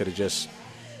 AK could have just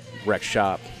wrecked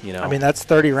shop, you know. I mean, that's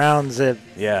 30 rounds of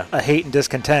yeah. a hate and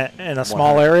discontent in a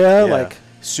small 100. area. Yeah. Like,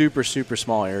 super, super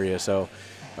small area. So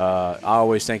I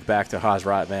always think back to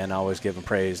Hazrat, man. I always give him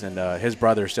praise. And his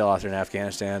brother's still out there in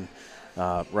Afghanistan,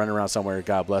 running around somewhere.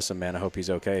 God bless him, man. I hope he's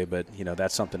okay. But, you know,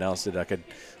 that's something else that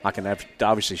I can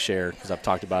obviously share because I've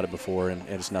talked about it before, and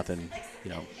it's nothing,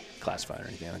 you know, classified or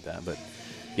anything like that. But,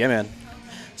 yeah, man.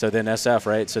 So then SF,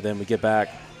 right? So then we get back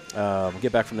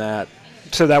from that.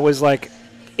 so that was like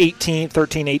 18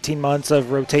 months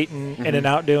of rotating in and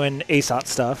out doing ASOT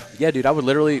stuff. Yeah, dude, I would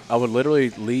literally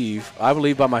leave. I would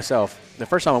leave by myself. The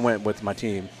first time I went with my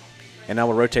team, and I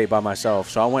would rotate by myself.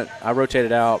 So I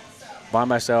rotated out by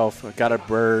myself, got a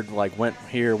bird, like went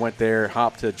here, went there,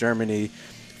 hopped to Germany,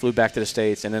 flew back to the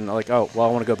States, and then like, oh, well,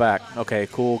 I want to go back. Okay,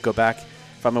 cool, go back.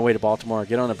 Find my way to Baltimore,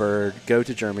 get on a bird, go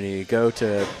to Germany, go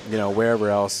to, you know, wherever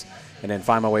else, and then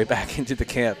find my way back into the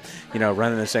camp, you know,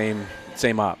 running the same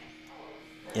op.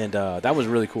 And that was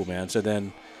really cool, man. So then,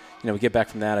 you know, we get back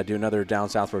from that. I do another down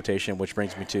south rotation, which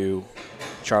brings me to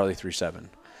Charlie 37.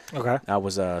 Okay. I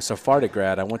was a Sephardic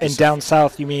grad. I went to And down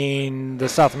south, you mean the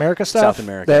South America stuff? South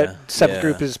America, That 7th yeah.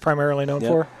 group is primarily known Yep.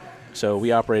 for? So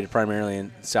we operated primarily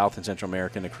in South and Central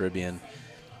America and the Caribbean.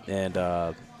 And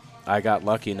I got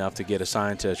lucky enough to get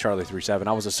assigned to Charlie 37.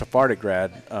 I was a Sephardic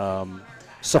grad.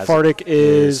 Sephardic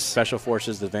is Special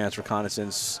Forces Advanced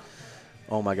Reconnaissance.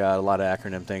 Oh, my God, a lot of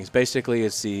acronym things. Basically,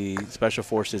 it's the Special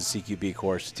Forces CQB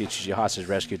course. It teaches you hostage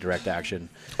rescue, direct action,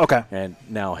 okay. and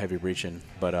now heavy breaching.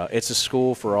 But it's a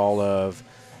school for all of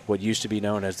what used to be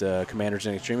known as the Commanders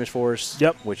and Extremist Force,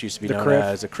 Yep. which used to be The known CRIF.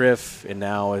 as the CRIF, and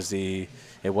now is it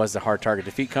was the Hard Target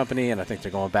Defeat Company, and I think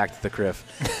they're going back to the CRIF.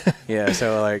 Yeah,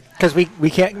 so like, Because we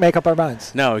can't make up our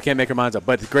minds. no, we can't make our minds up.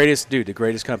 But the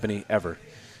greatest company ever.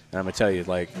 And I'm going to tell you,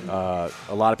 like, a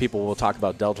lot of people will talk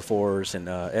about Delta Force and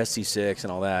SC6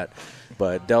 and all that,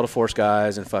 but Delta Force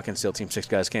guys and fucking SEAL Team 6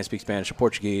 guys can't speak Spanish or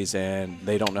Portuguese, and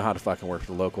they don't know how to fucking work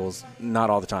for the locals. Not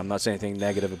all the time. I'm not saying anything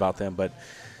negative about them, but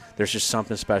there's just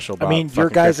something special about I mean, your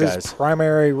fucking CRIF guys'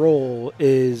 primary role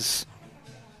is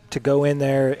to go in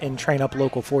there and train up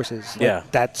local forces. Like, Yeah.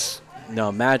 That's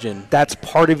imagine. that's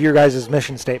part of your guys'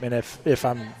 mission statement, if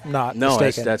I'm not No,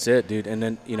 mistaken. that's it, dude. And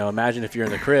then, you know, imagine if you're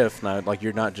in the CRIF, now, like,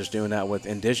 you're not just doing that with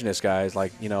indigenous guys,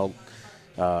 like, you know,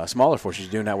 smaller forces,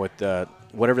 you're doing that with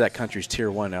whatever that country's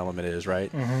tier 1 element is,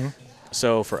 right? Mm-hmm.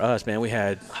 So for us, man, we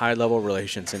had high-level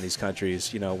relations in these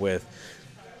countries, you know, with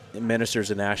ministers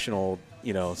of national,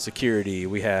 you know, security.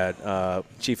 We had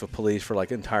chief of police for, like,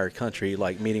 the entire country,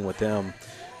 like, meeting with them.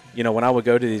 You know, when I would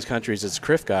go to these countries as a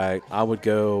CRIF guy, I would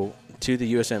go to the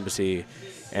U.S. Embassy,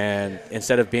 and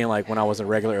instead of being like when I was a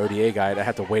regular ODA guy, I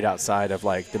had to wait outside of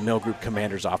like the Mill Group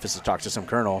Commander's office to talk to some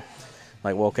colonel.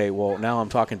 Like, well, okay, well, now I'm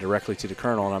talking directly to the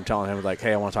colonel, and I'm telling him, like,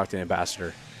 hey, I want to talk to the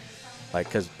ambassador. Like,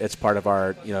 because it's part of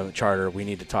our, you know, charter. We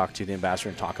need to talk to the ambassador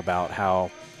and talk about how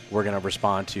we're going to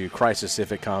respond to crisis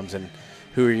if it comes, and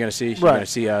who are you going to see? You're Right. going to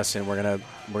see us, and we're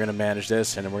gonna manage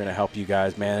this, and then we're going to help you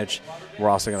guys manage. We're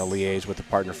also going to liaise with the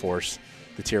partner force,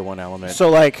 the tier 1 element.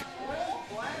 So, like,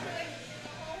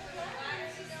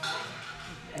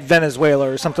 Venezuela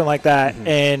or something like that,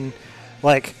 and,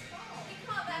 like,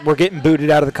 we're getting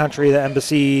booted out of the country, the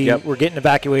embassy, Yep. we're getting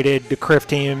evacuated, the CRIF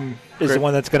team is the CRIF.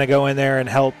 one that's going to go in there and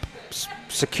help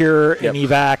secure and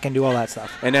evac and do all that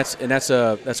stuff. And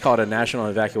that's called a National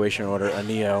Evacuation Order, a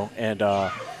NEO. And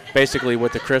basically,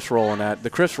 with the CRIFS role in that, the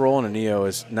CRIFS role in a NEO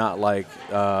is not like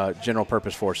general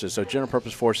purpose forces. So general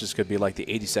purpose forces could be like the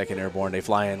 82nd Airborne. They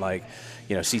fly in like,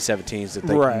 C-17s that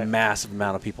take massive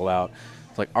amount of people out.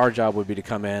 It's like our job would be to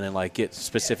come in and like get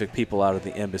specific people out of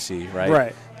the embassy, right?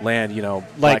 Right. Land,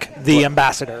 like the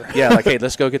ambassador. Yeah, like, hey,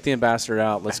 let's go get the ambassador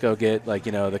out. Let's go get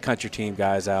the country team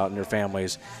guys out and their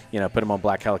families. Put them on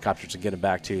black helicopters and get them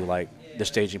back to like the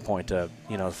staging point to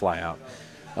fly out.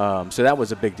 So that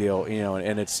was a big deal,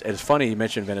 and it's funny you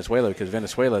mentioned Venezuela, because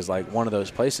Venezuela is like one of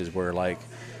those places where like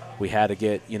we had to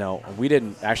get, we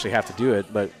didn't actually have to do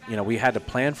it, but we had to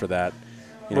plan for that.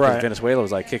 Because Venezuela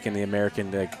was like kicking the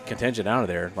American contingent out of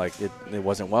there, like it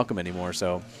wasn't welcome anymore.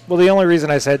 So, well, the only reason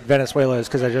I said Venezuela is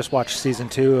because I just watched season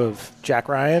 2 of Jack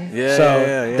Ryan. Yeah,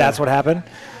 so that's what happened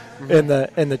in the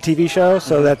TV show.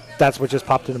 So that's what just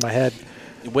popped into my head.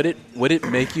 Would it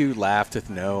make you laugh to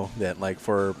know that like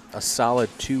for a solid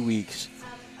 2 weeks,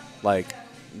 like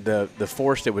the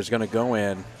force that was going to go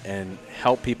in and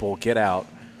help people get out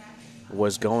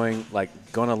was going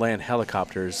to land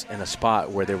helicopters in a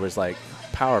spot where there was like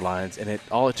power lines, and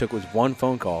all it took was one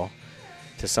phone call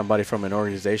to somebody from an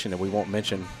organization that we won't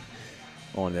mention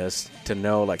on this to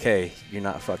know like, hey, you're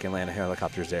not fucking landing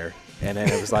helicopters there. And then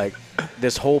it was like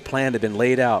this whole plan had been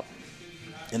laid out,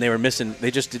 and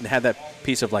they just didn't have that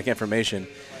piece of like information.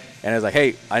 And I was like,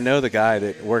 hey, I know the guy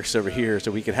that works over here,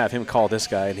 so we can have him call this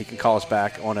guy and he can call us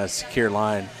back on a secure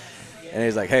line. And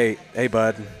he's like, hey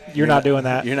bud, you're not doing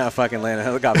that. You're not fucking landing a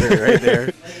helicopter right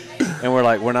there. And we're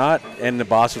like, we're not. And the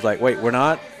boss was like, wait, we're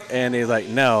not? And he's like,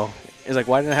 no. He's like,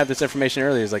 why didn't I have this information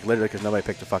earlier? He's like, literally because nobody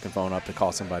picked the fucking phone up to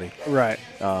call somebody. Right.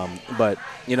 But,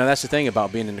 that's the thing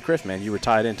about being in the CRIF, man. You were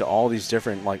tied into all these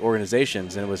different, like,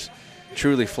 organizations, and it was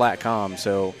truly flat comm.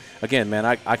 So, again, man,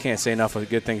 I can't say enough of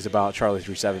good things about Charlie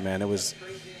 37, man. It was,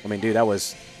 dude,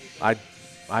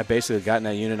 I basically got in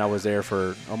that unit. I was there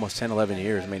for almost 10, 11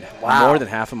 years. More than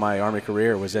half of my Army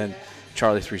career was in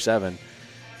Charlie 37.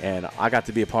 And I got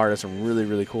to be a part of some really,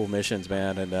 really cool missions,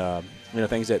 man. And,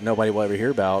 things that nobody will ever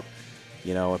hear about.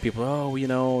 And people,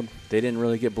 they didn't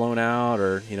really get blown out,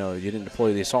 or, you didn't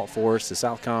deploy the assault force, the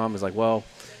Southcom. Is like, well,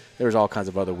 there was all kinds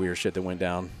of other weird shit that went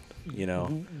down,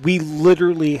 We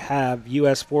literally have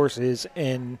U.S. forces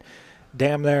in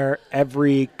damn near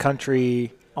every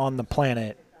country on the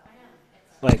planet.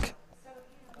 Like,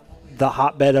 the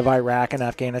hotbed of Iraq and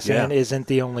Afghanistan isn't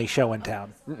the only show in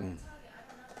town. Mm-mm.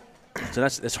 So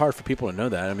it's hard for people to know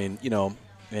that.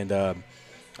 And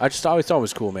I just always thought it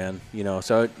was cool, man.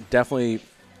 So definitely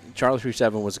Charlie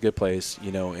 37 was a good place,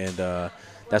 and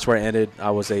that's where I ended.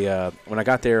 I was when I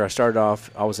got there, I started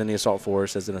off, I was in the assault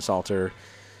force as an assaulter,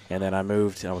 and then I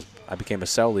moved, and I became a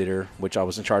cell leader, which I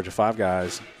was in charge of 5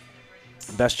 guys.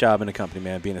 Best job in the company,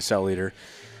 man, being a cell leader.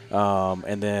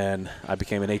 And then I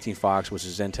became an 18 Fox, which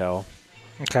is Intel.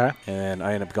 Okay. And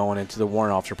I ended up going into the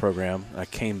warrant officer program. I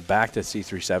came back to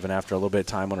C-37 after a little bit of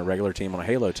time on a regular team, on a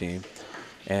Halo team.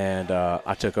 And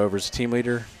I took over as a team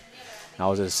leader. I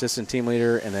was an assistant team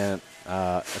leader, and then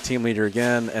a team leader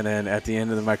again. And then at the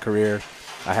end of my career,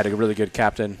 I had a really good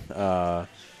captain,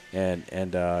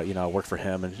 and I worked for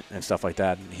him and stuff like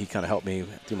that. And he kind of helped me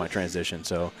through my transition.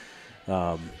 So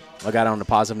I got on a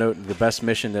positive note. The best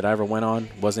mission that I ever went on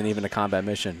wasn't even a combat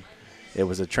mission. It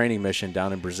was a training mission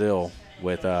down in Brazil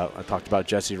with, I talked about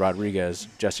Jesse Rodriguez.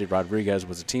 Jesse Rodriguez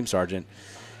was a team sergeant,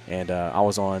 and I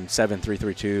was on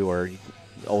 7332, or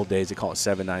old days they call it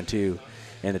 792.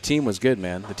 And the team was good,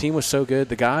 man. The team was so good.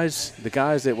 The guys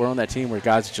that were on that team were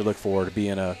guys that you look for to be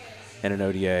in an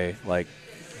ODA. Like,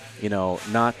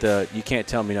 not you can't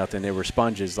tell me nothing. They were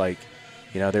sponges. Like,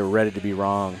 they were ready to be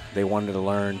wrong. They wanted to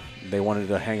learn. They wanted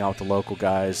to hang out with the local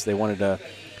guys. They wanted to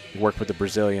work with the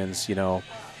Brazilians,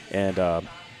 And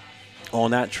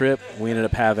on that trip, we ended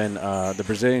up having the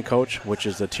Brazilian coach, which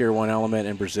is the Tier 1 element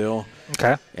in Brazil.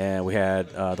 Okay. And we had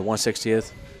the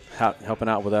 160th helping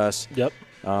out with us. Yep.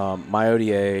 My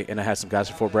ODA, and I had some guys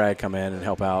from Fort Bragg come in and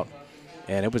help out.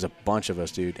 And it was a bunch of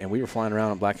us, dude. And we were flying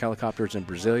around on black helicopters in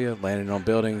Brasilia, landing on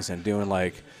buildings and doing,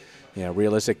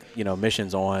 realistic,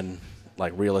 missions on,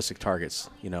 realistic targets.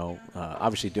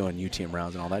 Obviously doing U-team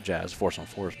rounds and all that jazz, force on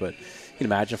force. But you can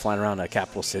imagine flying around a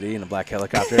capital city in a black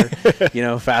helicopter,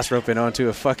 fast roping onto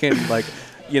a fucking,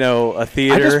 a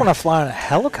theater. I just want to fly on a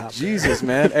helicopter. Jesus,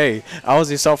 man. Hey, I was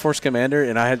the assault force commander,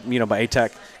 and I had, my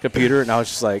ATAC computer, and I was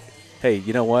just like, hey,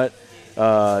 you know what?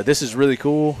 This is really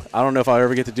cool. I don't know if I'll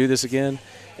ever get to do this again.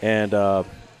 And, I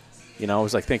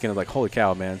was thinking of holy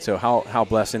cow, man. So how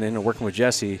blessed. And then working with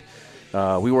Jesse,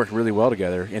 we worked really well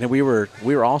together. And then we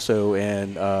were also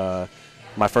in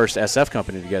my first SF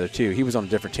company together too. He was on a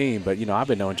different team, but I've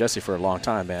been knowing Jesse for a long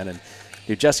time, man. And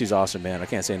dude, Jesse's awesome, man. I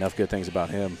can't say enough good things about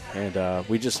him. And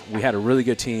we had a really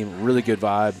good team, really good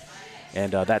vibe.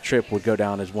 And that trip would go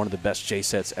down as one of the best J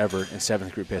sets ever in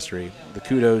 7th Group history. The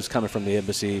kudos coming from the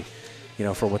embassy,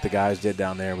 for what the guys did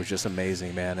down there was just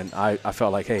amazing, man. And I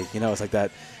felt like, hey, it's like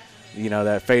that,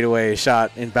 that fadeaway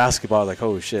shot in basketball. I was like,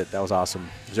 holy shit, that was awesome.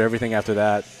 So everything after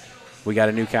that, we got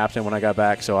a new captain when I got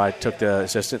back, so I took the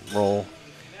assistant role.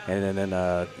 And then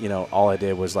all I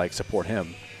did was, like, support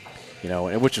him,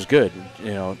 and which was good.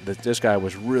 This guy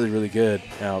was really, really good,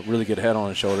 really good head on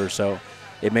his shoulders. So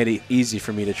it made it easy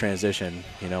for me to transition,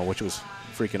 which was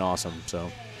freaking awesome.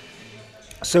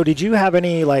 So did you have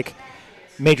any, like,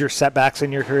 major setbacks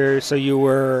in your career? So you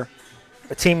were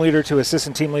a team leader to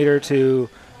assistant team leader to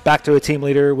back to a team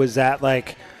leader. Was that,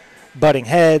 like, butting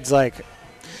heads? Like,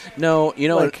 no,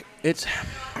 like, it's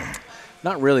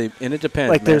not really, and it depends.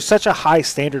 Like, there's such a high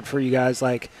standard for you guys.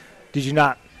 Like, did you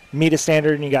not meet a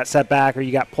standard and you got set back, or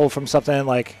you got pulled from something,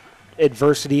 like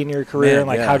adversity in your career, and,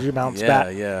 like, how did you bounce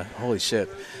back? Yeah, holy shit.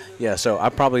 Yeah, so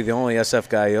I'm probably the only SF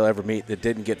guy you'll ever meet that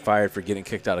didn't get fired for getting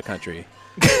kicked out of country.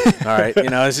 All right,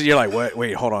 you're like, what?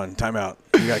 Wait, hold on, time out.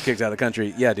 You got kicked out of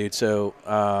country. Yeah, dude, so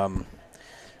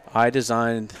I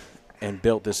designed and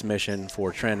built this mission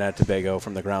for Trinidad and Tobago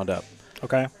from the ground up.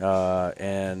 Okay.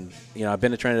 And I've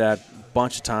been to Trinidad a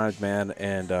bunch of times, man,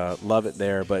 and love it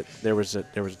there. But there was a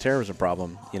terrorism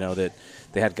problem, that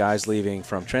they had guys leaving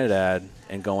from Trinidad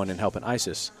and going and helping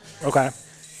ISIS. Okay.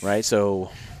 Right.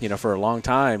 So for a long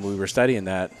time we were studying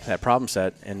that problem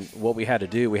set, and what we had to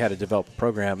do, we had to develop a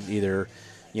program, either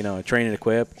train and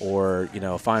equip, or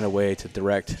find a way to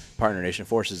direct partner nation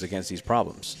forces against these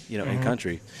problems, in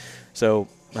country. So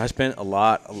I spent a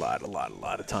lot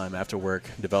of time after work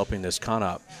developing this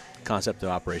concept of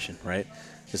operation, right?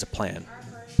 It's a plan.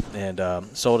 And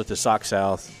sold it to SOC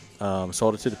South,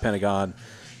 sold it to the Pentagon.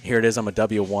 Here it is, I'm a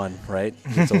W1, right?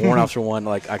 It's a Warrant Officer 1.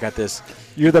 Like, I got this.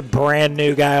 You're the brand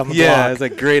new guy on the block. Yeah, it's a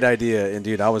great idea. And,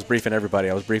 dude, I was briefing everybody.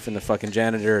 I was briefing the fucking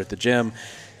janitor at the gym.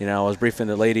 I was briefing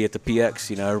the lady at the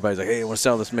PX. Everybody's like, hey, I want to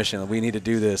sell this mission. We need to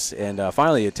do this. And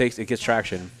finally, it gets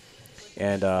traction.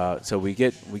 And so we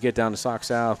get down to SOC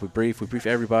South. We brief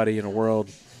everybody in the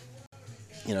world.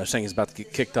 Saying it's about to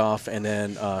get kicked off. And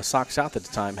then SOC South at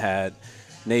the time had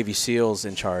Navy SEALs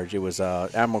in charge. It was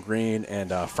Admiral Green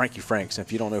and Frankie Franks. And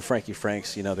if you don't know Frankie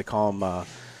Franks, they call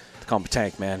him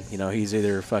Tank, man. He's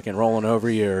either fucking rolling over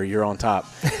you or you're on top.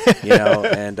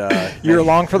 And you're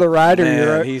along for the ride, or man,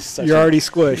 you're already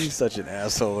squished. He's such an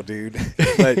asshole, dude.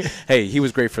 But hey, he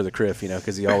was great for the CRIF,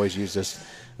 because he always used us.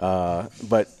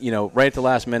 But right at the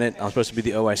last minute, I'm supposed to be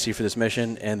the OIC for this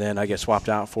mission, and then I get swapped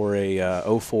out for a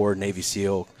 04 Navy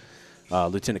SEAL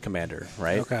lieutenant commander,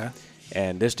 right? Okay.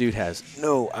 And this dude has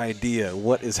no idea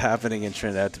what is happening in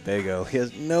Trinidad and Tobago. He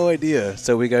has no idea.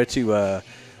 So we go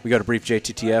to brief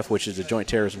JTTF, which is the Joint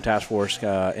Terrorism Task Force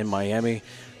in Miami.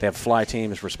 They have a fly team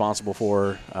that's responsible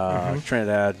for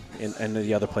Trinidad and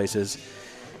the other places.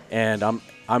 And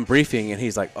I'm briefing, and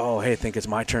he's like, oh, hey, I think it's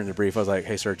my turn to brief. I was like,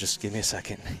 hey, sir, just give me a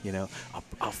second.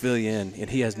 I'll fill you in. And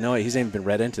he has he's even been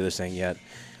read into this thing yet.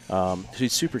 So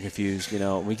he's super confused.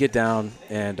 We get down,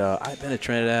 and I've been to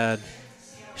Trinidad.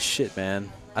 Shit,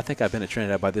 man. I think I've been to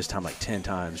Trinidad by this time like 10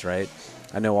 times, right?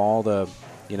 I know all the,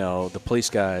 the police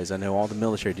guys. I know all the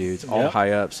military dudes, all the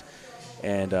high-ups.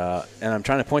 And I'm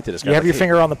trying to point to this guy. You have your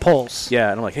finger on the pulse. Yeah,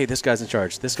 and I'm like, hey, this guy's in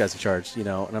charge. This guy's in charge, And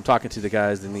I'm talking to the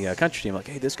guys in the country team, like,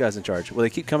 hey, this guy's in charge. Well, they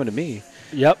keep coming to me.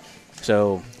 Yep.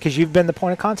 So. Because you've been the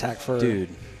point of contact for. Dude.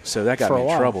 So that got me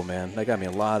in trouble, man. That got me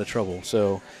in a lot of trouble.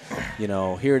 So,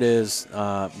 here it is,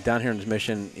 down here in this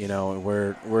mission, and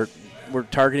we're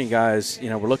targeting guys.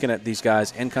 We're looking at these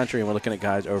guys in country, and we're looking at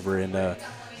guys over in the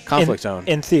conflict zone.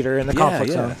 In theater, in the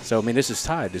conflict zone. So, I mean, this is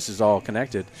tied. This is all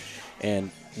connected.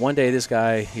 And one day this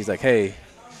guy, he's like, hey,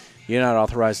 you're not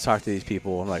authorized to talk to these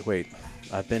people. I'm like, wait,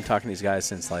 I've been talking to these guys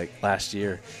since, like, last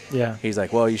year. Yeah. He's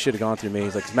like, well, you should have gone through me.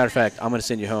 He's like, as a matter of fact, I'm going to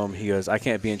send you home. He goes, I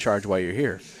can't be in charge while you're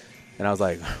here. And I was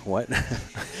like, what?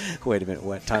 Wait a minute,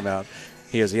 what? Time out.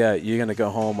 He goes, yeah, you're going to go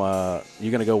home.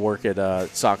 You're going to go work at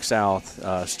SOC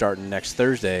South starting next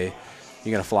Thursday.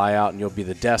 You're going to fly out, and you'll be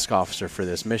the desk officer for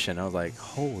this mission. I was like,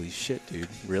 holy shit, dude,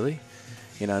 really?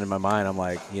 And in my mind, I'm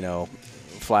like,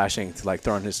 flashing to, like,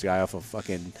 throwing this guy off a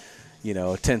fucking,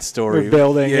 10th-story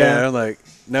building. Yeah. I'm like,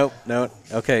 nope.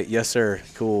 Okay, yes, sir,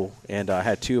 cool. And I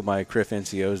had 2 of my CRIF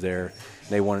NCOs there. And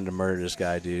they wanted to murder this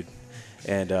guy, dude.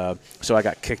 And so I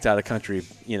got kicked out of country,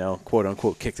 quote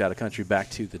unquote, kicked out of country back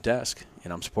to the desk,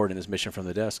 and I'm supporting this mission from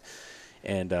the desk.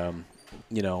 And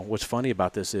what's funny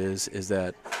about this is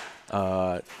that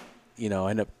I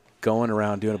end up going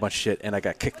around doing a bunch of shit, and I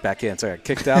got kicked back in. So I got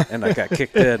kicked out, and I got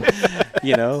kicked in,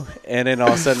 you know. And then all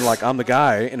of a sudden, like, I'm the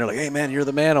guy, and they're like, hey, man, you're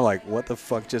the man. I'm like, what the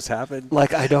fuck just happened?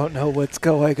 Like, I don't know what's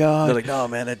going on. They're like, no,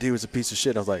 man, that dude was a piece of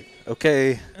shit. I was like,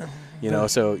 okay. You know,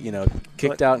 so, you know,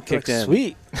 kicked out and kicked in.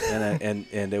 Sweet.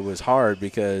 And it was hard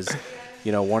because,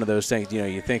 you know, one of those things, you know,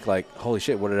 you think like, holy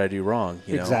shit, what did I do wrong?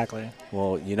 You know? Exactly.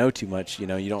 Well, you know too much. You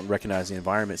know, you don't recognize the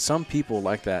environment. Some people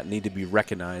like that need to be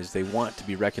recognized. They want to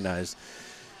be recognized,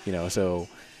 you know. So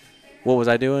what was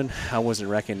I doing? I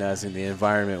wasn't recognizing the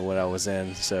environment what I was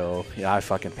in. So, yeah, I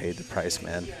fucking paid the price,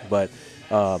 man. But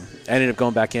I ended up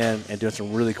going back in and doing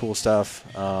some really cool stuff.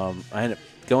 I ended up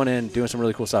going in, doing some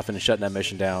really cool stuff, and then shutting that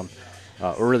mission down.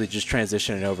 Or really just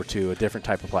transitioning over to a different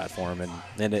type of platform,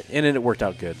 and it worked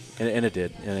out good, and it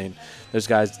did. I mean, those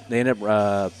guys, they ended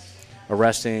up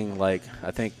arresting, like,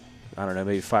 I think, I don't know,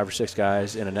 maybe 5 or 6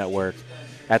 guys in a network.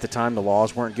 At the time, the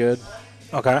laws weren't good.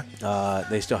 Okay.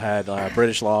 They still had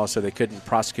British laws, so they couldn't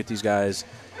prosecute these guys.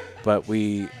 But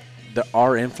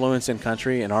our influence in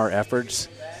country and our efforts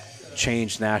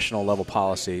changed national level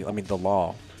policy. I mean, the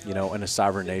law, you know, in a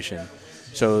sovereign nation.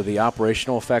 So the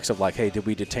operational effects of, like, hey, did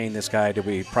we detain this guy? Did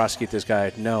we prosecute this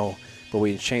guy? No. But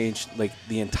we changed, like,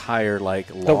 the entire,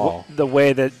 like, law. The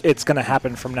way that it's going to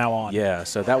happen from now on. Yeah,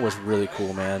 so that was really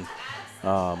cool, man.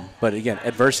 But, again,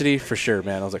 adversity for sure,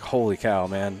 man. I was like, holy cow,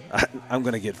 man, I'm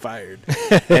going to get fired.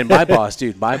 And my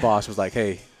boss was like,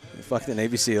 hey, fuck the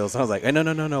Navy SEALs. I was like, hey,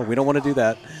 no, we don't want to do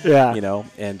that. Yeah. You know,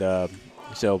 and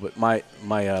but my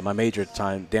major at the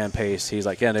time, Dan Pace, he's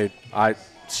like, yeah, dude,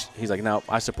 he's like, no,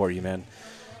 I support you, man.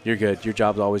 You're good. Your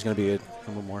job's always going to be good.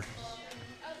 One more.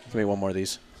 Give me one more of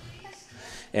these.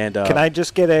 And can I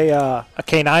just get a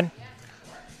K9?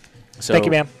 So, thank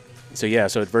you, ma'am. So, yeah,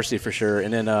 so adversity for sure.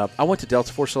 And then I went to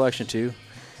Delta Force selection too,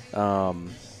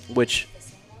 which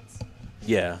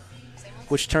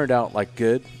turned out, like,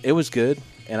 good. It was good.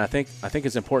 And I think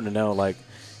it's important to know, like,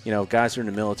 you know, guys who are in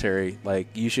the military, like,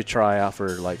 you should try out for,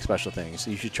 like, special things.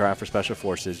 You should try out for special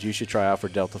forces. You should try out for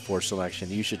Delta Force selection.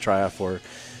 You should try out for,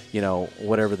 you know,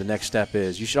 whatever the next step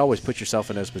is. You should always put yourself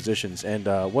in those positions. And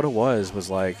what it was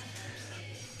like,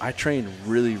 I trained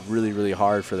really, really, really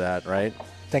hard for that, right?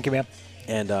 Thank you, ma'am.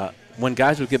 And when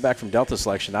guys would get back from Delta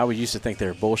selection, I used to think they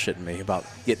were bullshitting me about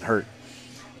getting hurt.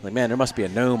 Like, man, there must be a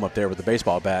gnome up there with a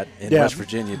baseball bat in West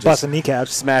Virginia, just busting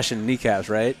kneecaps, smashing kneecaps,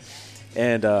 right?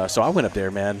 And so I went up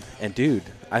there, man. And, dude,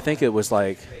 I think it was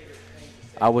like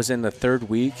I was in the 3rd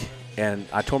week, and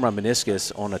I tore my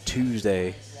meniscus on a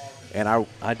Tuesday, and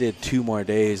I did 2 more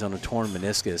days on a torn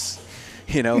meniscus,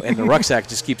 you know, and the rucksack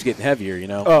just keeps getting heavier, you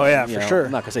know. Oh, yeah, for sure.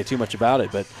 I'm not going to say too much about it,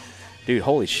 but, dude,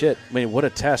 holy shit. I mean, what a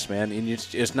test, man. And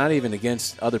it's not even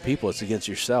against other people. It's against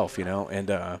yourself, you know.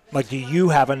 And like, do you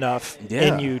have enough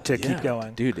in you to keep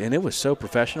going? Dude, and it was so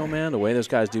professional, man, the way those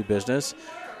guys do business.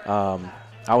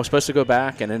 I was supposed to go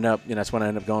back and end up, you know, that's when I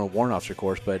ended up going to warrant officer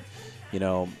course. But, you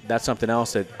know, that's something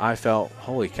else that I felt,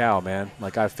 holy cow, man.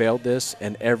 Like, I failed this,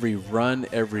 and every run,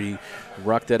 every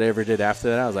ruck that I ever did after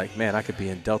that, I was like, man, I could be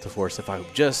in Delta Force if I was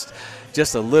just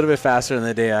a little bit faster than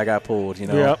the day I got pulled, you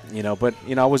know. Yep. You know, but,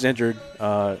 you know, I was injured,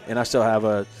 and I still have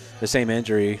the same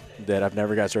injury that I've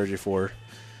never got surgery for.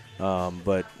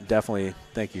 But definitely,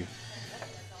 thank you.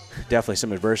 Definitely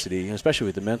some adversity, especially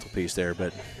with the mental piece there.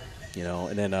 But, you know,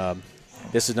 and then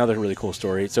this is another really cool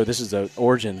story. So this is the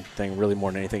origin thing really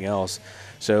more than anything else.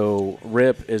 So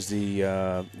RIP is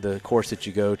the course that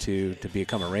you go to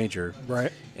become a Ranger.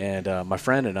 Right. And my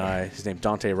friend and I, his name's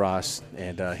Dante Ross,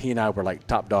 and he and I were like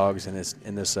top dogs in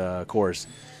this course.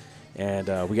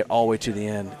 And we get all the way to the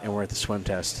end, and we're at the swim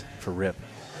test for RIP.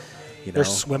 You know?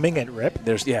 There's swimming at RIP?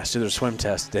 So there's swim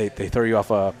tests. They throw you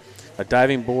off a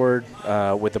diving board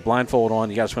with the blindfold on.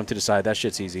 You got to swim to the side. That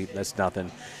shit's easy. That's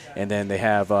nothing. And then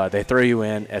they throw you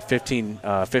in at 15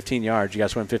 yards. You got to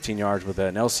swim 15 yards with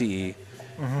an LCE,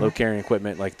 low carrying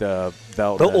equipment, like the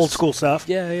belt. The old school stuff.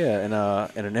 Yeah, and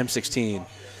an M16.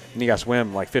 And you got to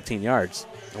swim like 15 yards.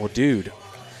 Well, dude,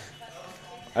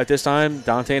 at this time,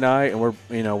 Dante and I, and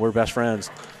we're best friends.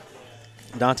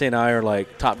 Dante and I are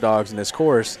like top dogs in this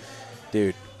course.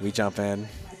 Dude, we jump in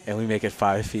and we make it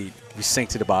 5 feet. We sink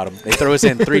to the bottom. They throw us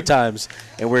in 3 times,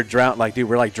 and we're drowning. Like, dude,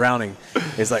 we're like drowning.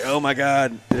 It's like, oh my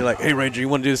God. They're like, hey, Ranger, you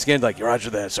want to do this again? Like, Roger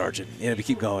that, Sergeant. Yeah, we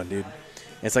keep going, dude. And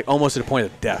it's like almost to the point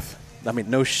of death. I mean,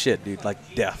 no shit, dude,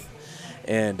 like death.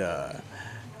 And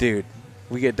dude,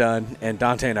 we get done, and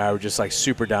Dante and I were just like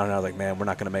super down, and I was like, man, we're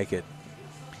not gonna make it.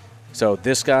 So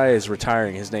this guy is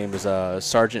retiring. His name is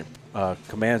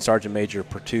Command Sergeant Major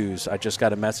Pertuz. I just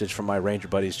got a message from my Ranger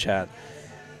buddies chat.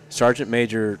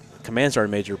 Command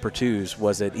Sergeant Major Pertuz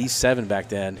was at E7 back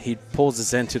then. He pulls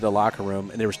us into the locker room,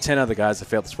 and there was 10 other guys that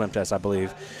failed the swim test, I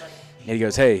believe. And he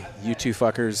goes, hey, you two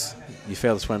fuckers, you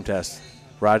failed the swim test.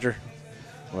 Roger?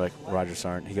 We're like, Roger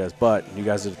Sarn. He goes, but you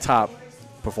guys are the top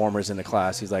performers in the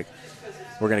class. He's like,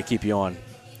 we're going to keep you on.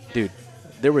 Dude,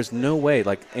 there was no way.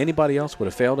 Like, anybody else would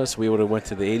have failed us. We would have went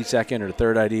to the 82nd or the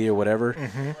third ID or whatever.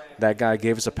 Mm-hmm. That guy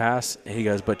gave us a pass. And he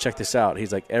goes, but check this out.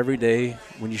 He's like, every day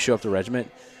when you show up to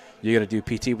regiment, you're going to do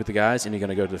PT with the guys, and you're going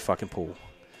to go to the fucking pool.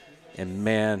 And,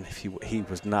 man, he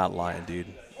was not lying, dude.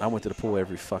 I went to the pool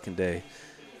every fucking day.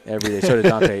 Every day. So did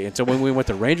Dante. And so when we went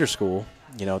to Ranger School,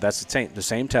 you know, that's the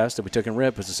same test that we took in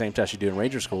RIP. It's the same test you do in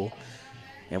Ranger School.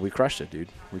 And we crushed it, dude.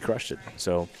 We crushed it.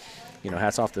 So, you know,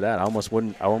 hats off to that. I almost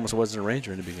wasn't a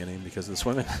Ranger in the beginning because of the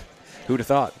swimming. Who'd have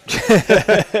thought?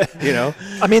 You know?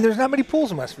 I mean, there's not many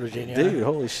pools in West Virginia. Dude,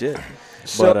 holy shit.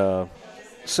 So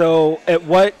at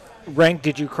what rank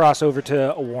did you cross over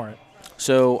to a warrant?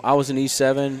 So I was in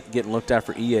E7 getting looked at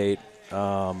for E8.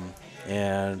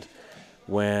 And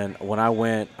when I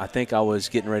went, I think I was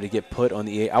getting ready to get put on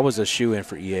the E8. I was a shoe-in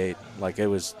for E8. Like, it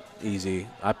was easy.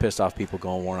 I pissed off people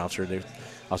going warrant officer.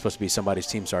 I was supposed to be somebody's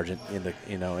team sergeant in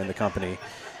the company,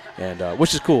 and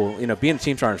which is cool. You know, being a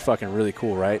team sergeant is fucking really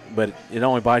cool, right? But it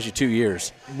only buys you 2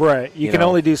 years. Right. You can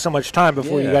only do so much time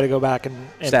before you got to go back and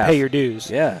pay your dues.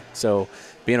 Yeah. So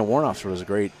being a warrant officer was a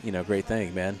great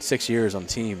thing, man. 6 years on the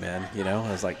team, man. You know,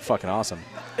 it was like fucking awesome.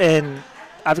 And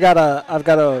I've got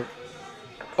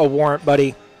a warrant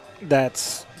buddy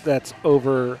that's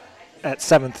over at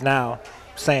 7th now,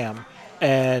 Sam,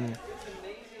 and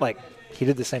like he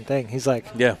did the same thing. He's like,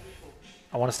 yeah,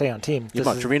 I want to stay on team. You're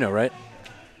about Trevino, right?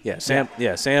 Yeah, Sam.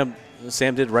 Yeah, Sam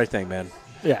did the right thing, man.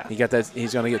 Yeah, he got that.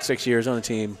 He's going to get 6 years on the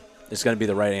team. It's going to be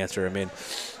the right answer. I mean,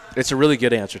 it's a really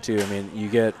good answer too. I mean, you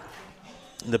get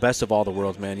the best of all the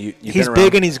worlds, man. He's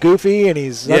big and he's goofy and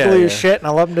he's ugly as shit, and I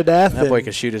love him to death. That boy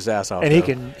can shoot his ass off, and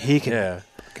he can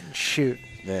shoot.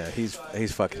 Yeah, he's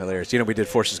fucking hilarious. You know, we did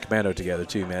Forces Commando together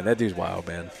too, man. That dude's wild,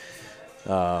 man.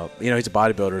 You know, he's a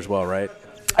bodybuilder as well, right?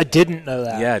 I didn't know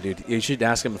that. Yeah, dude. You should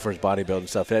ask him for his bodybuilding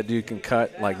stuff. That dude can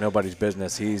cut like nobody's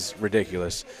business. He's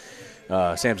ridiculous.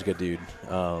 Sam's a good dude.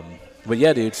 But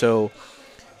yeah, dude. So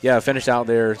yeah, I finished out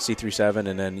there C37,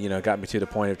 and then, you know, got me to the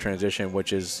point of transition,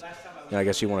 which is, you know, I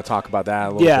guess you want to talk about that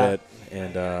a little bit.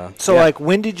 And so like,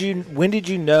 when did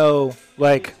you know,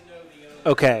 like,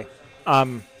 okay,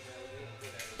 I'm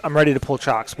ready to pull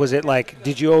chocks? Was it like,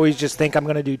 did you always just think I'm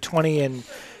going to do 20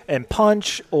 and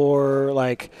punch, or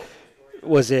like,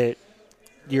 was it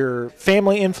your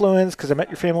family influence? Because I met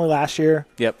your family last year.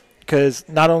 Yep. Because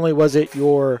not only was it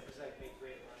your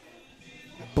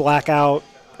blackout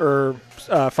or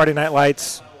Friday Night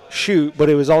Lights shoot, but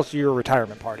it was also your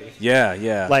retirement party. Yeah,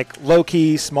 yeah. Like,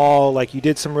 low-key, small, like, you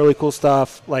did some really cool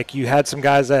stuff. Like, you had some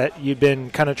guys that you'd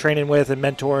been kind of training with and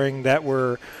mentoring that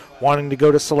were wanting to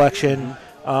go to selection.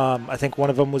 I think one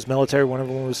of them was military, one of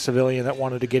them was civilian that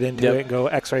wanted to get into it and go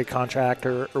X-ray contract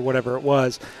or whatever it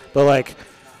was. But, like,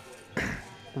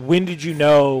 when did you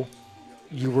know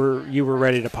you were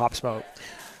ready to pop smoke?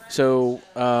 So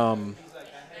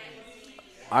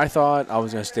I thought I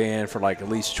was going to stay in for like at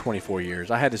least 24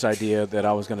 years. I had this idea that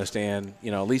I was going to stay in,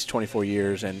 you know, at least 24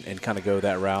 years and kind of go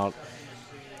that route.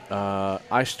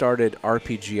 I started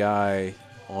RPGI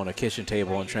on a kitchen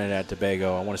table in Trinidad and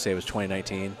Tobago. I want to say it was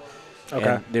 2019. Okay.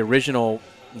 And the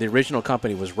original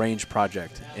company was Range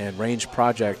Project, and Range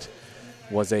Project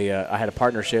was I had a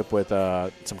partnership with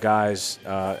some guys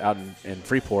out in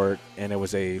Freeport, and it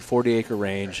was a 40-acre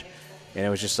range, and it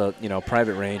was just a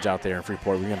private range out there in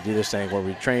Freeport. We're going to do this thing where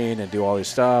we train and do all this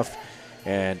stuff,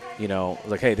 and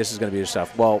like, hey, this is going to be the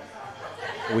stuff. Well,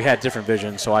 we had different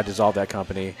visions, so I dissolved that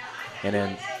company, and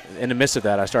then in the midst of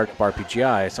that, I started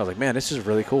RPGI. So I was like, man, this is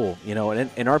really cool,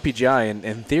 and in RPGI,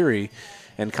 in theory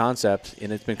and concept,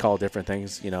 and it's been called different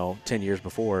things, 10 years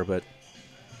before, but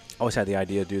I always had the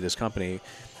idea to do this company,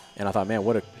 and I thought, man,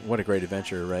 what a great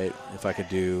adventure, right? If I could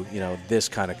do, this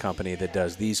kind of company that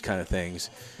does these kind of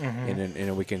things,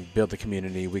 and we can build the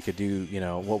community, we could do,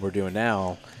 what we're doing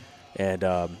now, and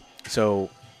so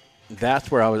that's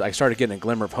where I started getting a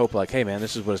glimmer of hope, like, hey, man,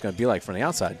 this is what it's going to be like from the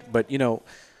outside. But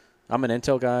I'm an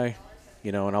intel guy,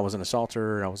 and I was an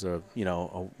assaulter, I was a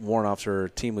warrant officer,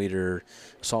 team leader,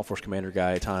 assault force commander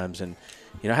guy at times, and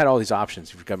I had all these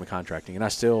options for government contracting, and I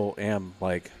still am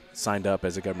like signed up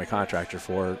as a government contractor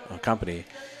for a company.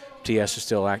 TS is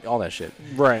still all that shit.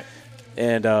 Right.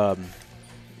 And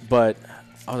but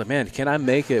I was like, man, can I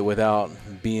make it without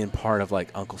being part of like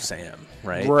Uncle Sam,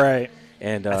 right? Right.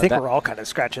 And I think we're all kind of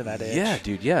scratching that itch. Yeah,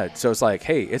 dude. Yeah. So it's like,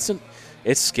 hey,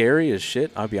 it's scary as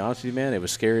shit. I'll be honest with you, man. It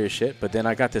was scary as shit. But then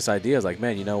I got this idea. I was like,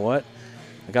 man, you know what?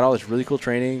 I got all this really cool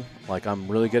training. Like, I'm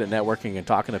really good at networking and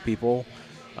talking to people.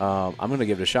 I'm going to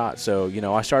give it a shot. So,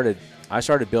 I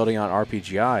started building on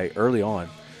RPGI early on.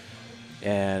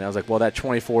 And I was like, well, that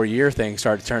 24-year thing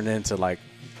started turning into like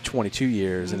 22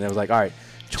 years. And it was like, all right,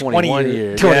 21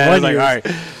 years. 21 yeah, years. Like, all right.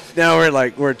 Now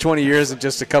we're 20 years and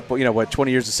just a couple,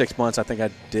 20 years and 6 months. I think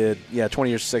I did, 20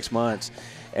 years and 6 months.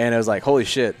 And it was like, holy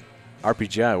shit,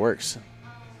 RPGI works.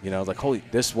 I was like, holy,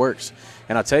 this works.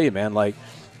 And I'll tell you, man, like,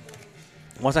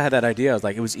 once I had that idea, I was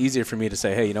like, it was easier for me to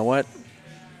say, hey, you know what?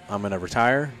 I'm going to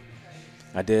retire.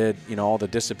 I did, all the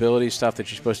disability stuff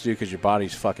that you're supposed to do because your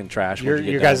body's fucking trash.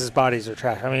 Your guys' bodies are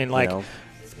trash. I mean, like,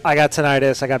 I got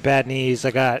tinnitus, I got bad knees,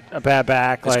 I got a bad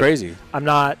back. It's crazy. I'm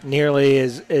not nearly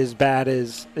as bad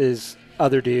as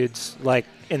other dudes, like,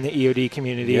 in the EOD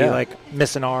community, like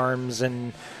missing arms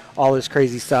and all this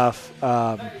crazy stuff.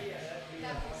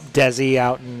 Desi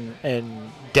out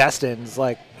in Destin's,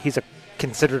 like, he's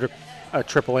considered a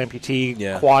triple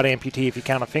amputee, quad amputee if you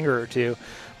count a finger or two.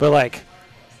 But, like,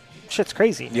 shit's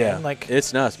crazy, man. Yeah, like,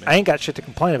 it's nuts, man. I ain't got shit to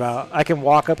complain about. I can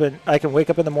wake up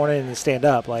in the morning and stand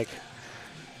up. Like,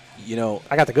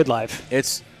 I got the good life.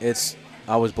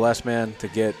 I was blessed, man, to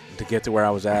get to where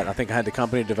I was at. I think I had the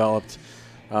company developed,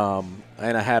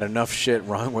 and I had enough shit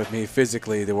wrong with me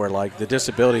physically that were like the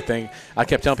disability thing. I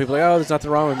kept telling people, like, oh, there's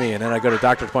nothing wrong with me. And then I go to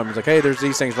doctor's appointments, like, hey, there's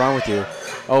these things wrong with you.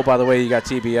 Oh, by the way, you got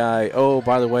TBI. Oh,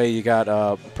 by the way, you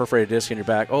got perforated disc in your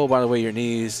back. Oh, by the way, your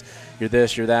knees, you're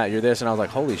this, you're that, you're this. And I was like,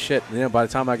 holy shit. And, by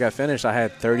the time I got finished, I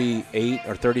had 38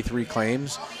 or 33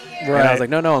 claims. Right. And I was like,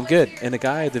 no, I'm good. And the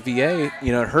guy at the VA,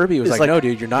 Herbie was like, no,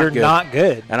 dude, you're not good. You're not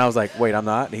good. And I was like, wait, I'm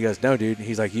not? And he goes, no, dude.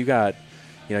 He's like, you got,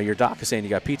 your doc is saying you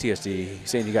got PTSD. He's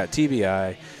saying you got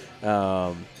TBI.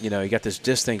 You got this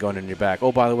disc thing going in your back.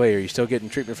 Oh, by the way, are you still getting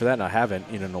treatment for that? And I haven't,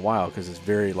 in a while because it's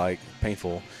very, like,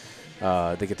 painful.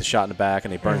 They get the shot in the back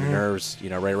and they burn the nerves,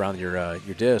 right around your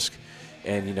disc.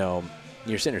 And,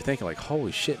 you're sitting there thinking, like,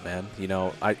 holy shit, man.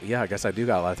 I guess I do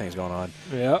got a lot of things going on.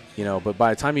 Yeah. But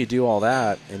by the time you do all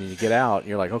that and you get out,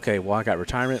 you're like, okay, well, I got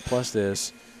retirement plus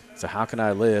this. So how can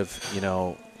I live,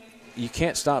 You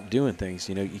can't stop doing things.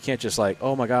 You can't just like,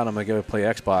 oh, my God, I'm going to go play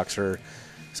Xbox. Or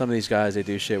some of these guys, they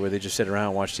do shit where they just sit around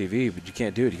and watch TV. But you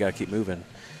can't do it. You got to keep moving,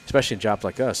 especially in jobs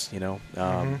like us,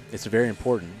 It's very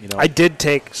important, I did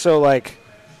take – so, like,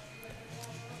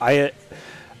 I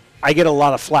get a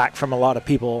lot of flack from a lot of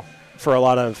people for a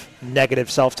lot of negative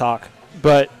self-talk,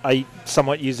 but I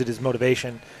somewhat use it as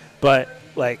motivation. But,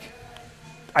 like,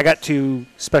 I got 2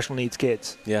 special needs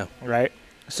kids. Yeah. Right?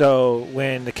 So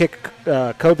when the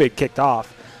COVID kicked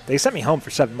off, they sent me home for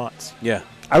 7 months. Yeah.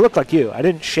 I looked like you. I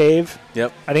didn't shave.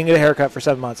 Yep. I didn't get a haircut for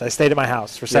 7 months. I stayed at my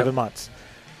house for 7 months.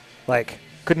 Like,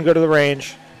 couldn't go to the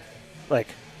range. Like,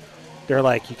 they're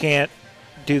like, you can't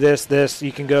do this.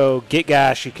 You can go get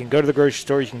gas. You can go to the grocery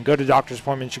store. You can go to doctor's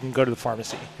appointments. You can go to the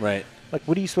pharmacy. Right. Like,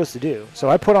 what are you supposed to do? So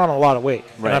I put on a lot of weight.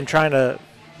 Right. And I'm trying to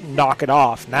knock it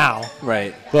off now.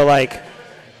 Right. But, like,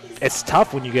 it's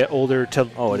tough when you get older to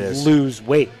lose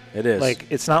weight. It is. Like,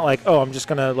 it's not like, oh, I'm just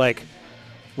going to, like,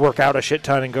 work out a shit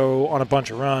ton and go on a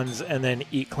bunch of runs and then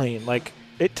eat clean. Like,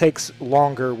 it takes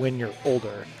longer when you're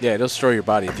older. Yeah, it'll destroy your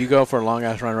body. If you go for a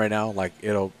long-ass run right now, like,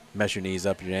 it'll mess your knees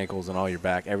up, your ankles, and all your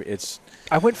back.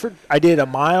 I did a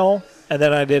mile, and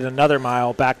then I did another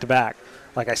mile back-to-back.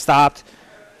 Like, I stopped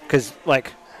because,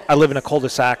 like, I live in a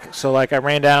cul-de-sac. So, like, I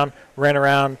ran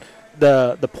around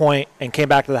the point and came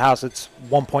back to the house. It's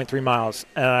 1.3 miles.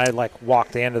 And I, like,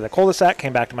 walked the end of the cul-de-sac,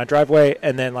 came back to my driveway,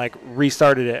 and then, like,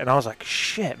 restarted it. And I was like,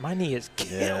 shit, my knee is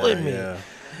killing me. Yeah.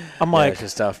 I'm like, it's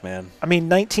just tough, man. I mean,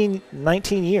 19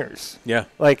 years. Yeah.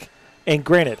 Like, and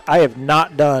granted, I have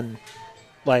not done,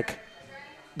 like,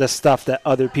 the stuff that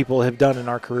other people have done in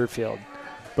our career field.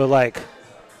 But, like,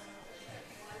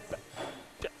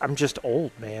 I'm just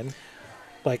old, man.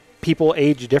 Like, people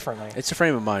age differently. It's a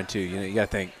frame of mind, too. You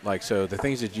got to think, like, so the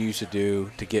things that you used to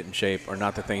do to get in shape are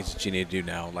not the things that you need to do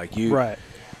now. Like, right.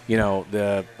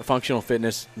 The functional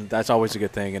fitness, that's always a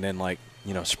good thing. And then, like,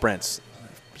 sprints.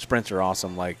 Sprints are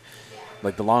awesome. Like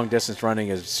the long distance running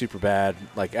is super bad.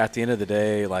 Like, at the end of the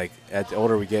day, like, at the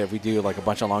older we get, if we do like a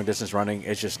bunch of long distance running,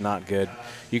 it's just not good.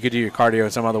 You could do your cardio in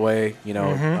some other way,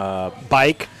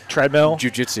 bike, treadmill,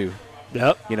 jiu-jitsu.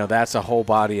 Yep. That's a whole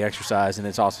body exercise, and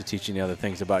it's also teaching you other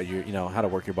things about your, how to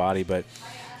work your body. But,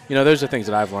 those are things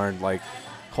that I've learned. Like,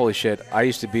 holy shit, I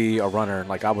used to be a runner.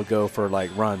 Like, I would go for like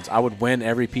runs. I would win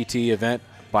every PT event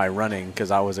by running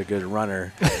because I was a good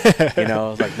runner.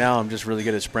 Like, now I'm just really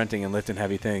good at sprinting and lifting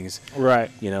heavy things. Right.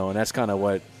 And that's kind of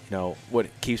what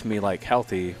keeps me, like,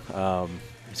 healthy. So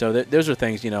those are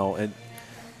things, and,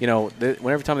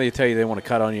 whenever time they tell you they want to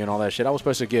cut on you and all that shit, I was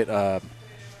supposed to get,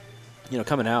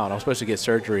 coming out, I was supposed to get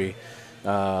surgery. They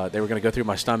were going to go through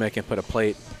my stomach and put a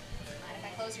plate. Mind if I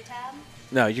close your tab?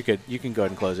 No, you could. You can go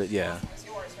ahead and close it. Yeah.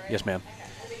 Yes, ma'am.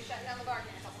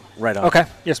 Right on. Okay.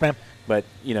 Yes, ma'am. But,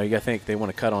 you got to think they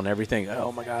want to cut on everything.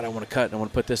 Oh, my God, I want to cut. I want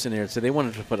to put this in there. So they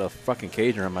wanted to put a fucking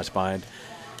cage around my spine.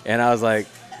 And I was like,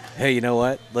 hey, you know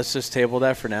what? Let's just table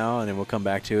that for now, and then we'll come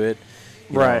back to it.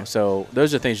 You know? So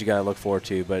those are things you got to look forward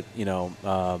to. But,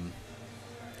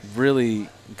 really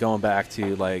going back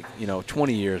to,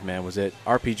 20 years, man, was it.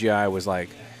 RPGI was,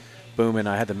 booming.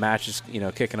 I had the matches,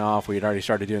 kicking off. We had already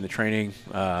started doing the training.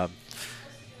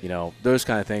 Those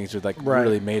kind of things would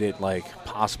really made it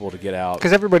possible to get out.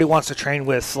 Because everybody wants to train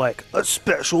with a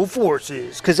special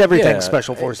forces. Because everything's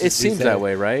special forces. It seems that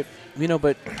way, right?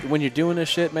 But when you're doing this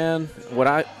shit, man, what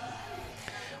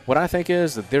I think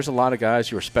is that there's a lot of guys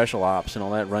who are special ops and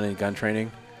all that running gun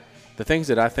training. The things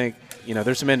that I think,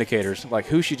 there's some indicators. Like,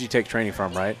 who should you take training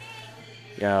from, right?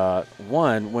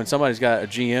 One, when somebody's got a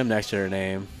GM next to their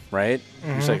name, right?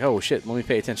 Mm-hmm. It's like, oh shit, let me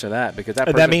pay attention to that because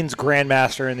that means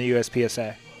Grandmaster in the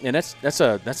USPSA. And that's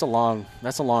a long road.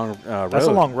 That's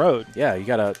a long road. Yeah, you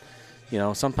gotta,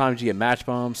 sometimes you get match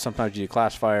bumps, sometimes you get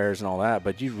classifiers and all that,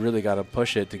 but you really gotta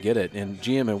push it to get it. And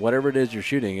GM and whatever it is you're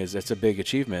shooting it's a big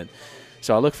achievement.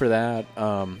 So I look for that.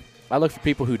 I look for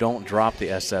people who don't drop the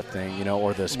SF thing,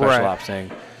 or the special ops thing.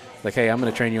 Like, hey, I'm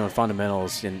going to train you on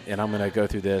fundamentals, and I'm going to go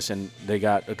through this, and they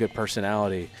got a good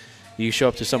personality. You show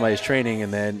up to somebody's training,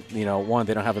 and then, one,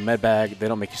 they don't have a med bag, they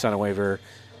don't make you sign a waiver,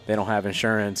 they don't have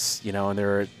insurance, and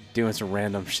they're doing some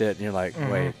random shit, and you're like,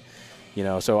 wait.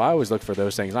 So I always look for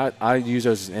those things. I use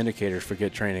those as indicators for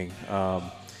good training.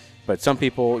 But some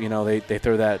people, they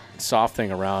throw that soft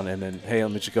thing around, and then, hey,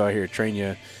 let me just go out here and train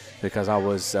you because I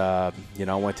was, I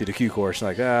went through the Q course,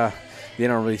 like, they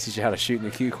don't really teach you how to shoot in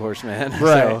the Q course, man.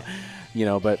 Right.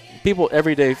 So, but people,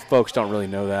 everyday folks don't really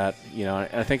know that, and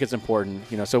I think it's important,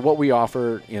 So what we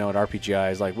offer, at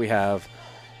RPGI is we have,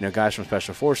 guys from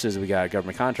special forces, we got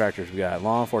government contractors, we got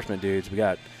law enforcement dudes, we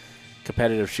got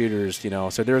competitive shooters,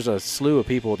 so there's a slew of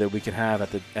people that we can have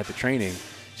at the training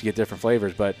to get different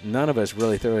flavors, but none of us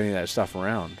really throw any of that stuff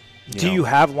around. Do you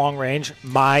have long range,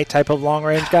 my type of long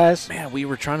range guys? Man, we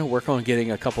were trying to work on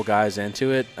getting a couple guys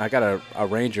into it. I got a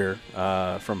ranger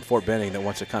from Fort Benning that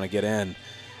wants to kind of get in.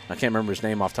 I can't remember his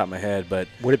name off the top of my head, but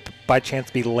would it by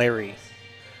chance be Larry?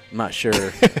 I'm not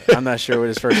sure. I'm not sure what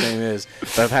his first name is.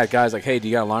 But I've had guys like, hey, do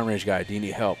you got a long range guy? Do you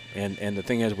need help? And the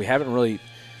thing is, we haven't really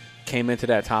came into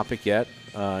that topic yet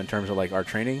in terms of our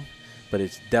training, but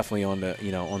it's definitely on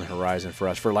the on the horizon for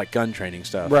us for gun training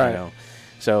stuff. Right.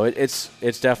 So it's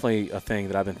definitely a thing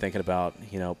that I've been thinking about,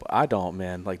 but I don't,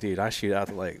 man. Dude, I shoot out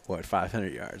to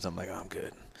 500 yards. I'm like, oh, I'm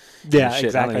good. Yeah, shit,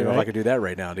 exactly. I don't even know right? if I could do that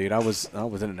right now, dude. I was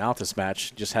in an Altus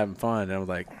match just having fun, and I was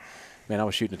like, man, I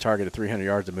was shooting a target at 300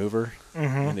 yards a mover.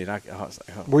 Mm-hmm. And dude, I was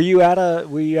like, oh. Were you at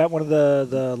one of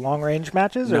the long range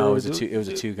matches? No, or it was a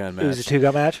 2-gun match. It was a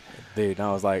 2-gun match. Dude, and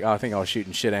I was like, I think I was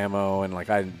shooting shit ammo, and I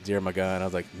didn't zero my gun. I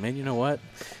was like, man, you know what?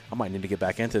 I might need to get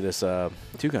back into this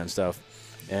 2-gun stuff.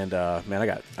 And man,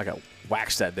 I got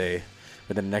waxed that day,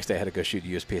 but then the next day I had to go shoot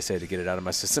USPSA to get it out of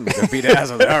my system and go beat ass.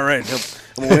 I was like, all right,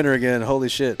 I'm a winner again. Holy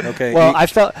shit. Okay. Well,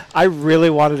 I really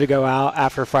wanted to go out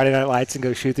after Friday Night Lights and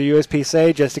go shoot the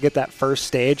USPSA just to get that first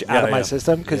stage out of my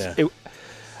system because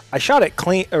I shot it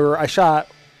clean, or I shot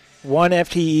one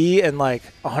FTE in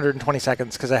 120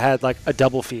 seconds because I had a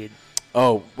double feed.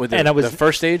 Oh, with the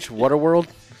first stage, Waterworld?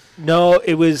 No,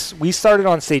 we started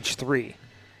on stage 3.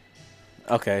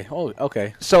 Okay. Oh,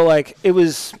 okay. So it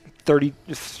was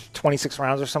 26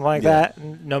 rounds or something like that.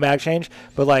 No mag change,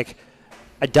 but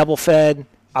I double fed.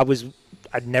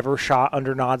 I'd never shot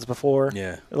under nods before.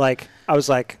 Yeah. I was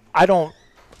like,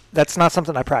 that's not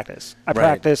something I practice. I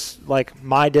practice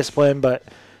my discipline, but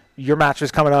your match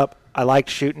was coming up. I liked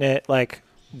shooting it.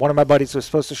 One of my buddies was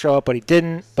supposed to show up, but he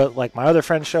didn't. But my other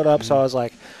friend showed up, so I was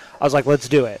like, let's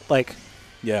do it.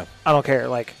 Yeah. I don't care.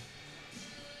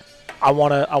 I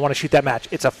want to shoot that match.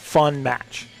 It's a fun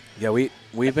match. Yeah,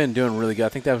 we've been doing really good. I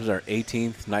think that was our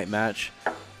 18th night match,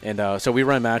 and so we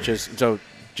run matches. So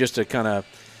just to kind of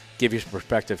give you some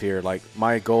perspective here,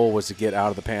 my goal was to get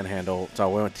out of the Panhandle. So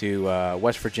I went to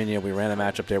West Virginia. We ran a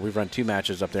match up there. We've run 2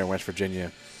 matches up there in West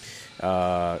Virginia,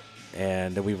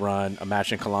 and then we run a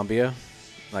match in Colombia,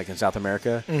 in South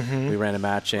America. Mm-hmm. We ran a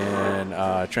match in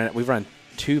Trinidad. We've run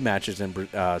 2 matches in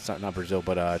not Brazil,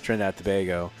 but Trinidad and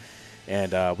Tobago.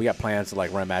 And we got plans to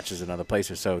run matches in other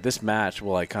places. So this match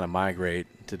will kind of migrate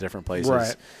to different places.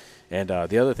 Right. And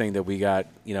the other thing that we got,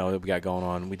 that we got going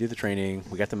on, we do the training,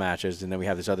 we got the matches, and then we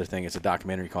have this other thing. It's a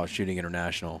documentary called Shooting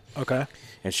International. Okay.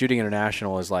 And Shooting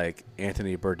International is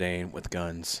Anthony Bourdain with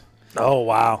guns. Oh,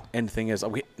 wow. And the thing is,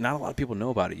 not a lot of people know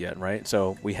about it yet, right?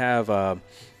 So we have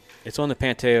It's on the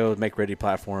Panteo Make Ready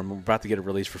platform. We're about to get it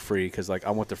released for free because, like,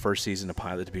 I want the first season of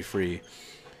Pilot to be free.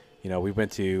 You know, we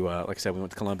went to, like I said, we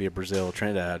went to Colombia, Brazil,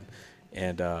 Trinidad,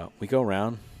 and we go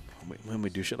around. When we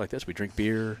do shit like this, we drink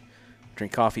beer,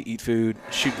 drink coffee, eat food,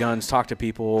 shoot guns, talk to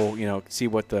people, you know, see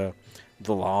what the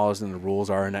laws and the rules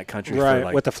are in that country. Right, for,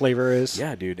 like, what the flavor is.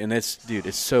 Yeah, dude. And it's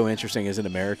so interesting as an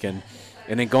American.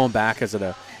 And then going back as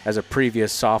a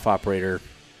previous SOF operator,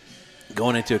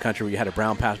 going into a country where you had a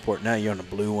brown passport, now you're on a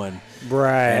blue one.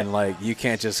 Right. And, like, you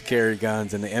can't just carry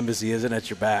guns, and the embassy isn't at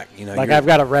your back. You know, like, I've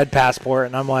got a red passport,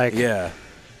 and I'm like, yeah.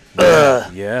 Yeah.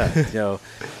 You know,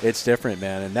 it's different,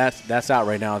 man. And that's out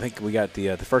right now. I think we got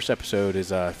the first episode is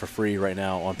for free right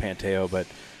now on Panteo, but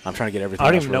I'm trying to get everything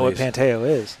I don't else even know what released. Panteo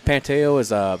is. Panteo is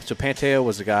so Panteo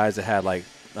was the guys that had, like,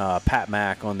 Pat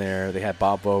Mack on there. They had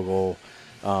Bob Vogel.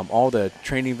 All the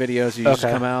training videos that used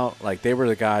to come out, like, they were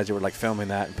the guys that were, like, filming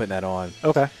that and putting that on.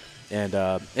 Okay. And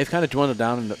they've kind of dwindled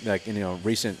down in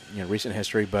recent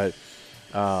history, but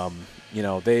you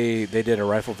know, they did a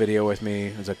rifle video with me.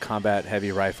 It was a combat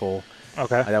heavy rifle.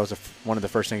 Okay. That was one of the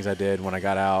first things I did when I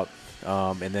got out.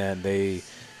 And then they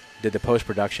did the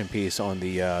post-production piece on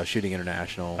the Shooting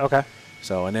International. Okay.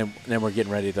 So, and then we're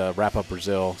getting ready to wrap up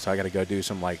Brazil. So I got to go do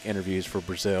some, like, interviews for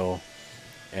Brazil.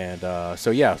 And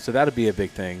so that'll be a big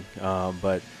thing.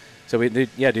 But so we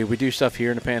do stuff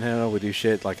here in the Panhandle. We do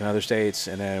shit like in other states,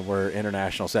 and then we're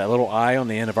international. So that little I on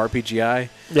the end of RPGI,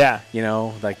 yeah, you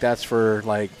know, like, that's for,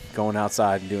 like, going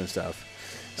outside and doing stuff.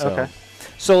 So, okay.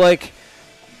 So, like,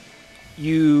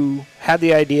 you had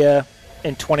the idea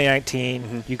in 2019.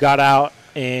 Mm-hmm. You got out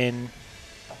in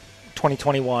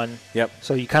 2021. Yep.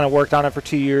 So you kind of worked on it for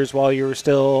 2 years while you were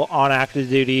still on active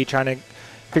duty, trying to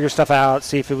figure stuff out,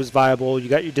 see if it was viable. You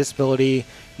got your disability.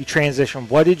 You transitioned.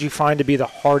 What did you find to be the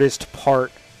hardest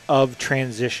part of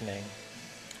transitioning?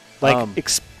 Like,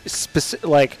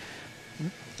 like,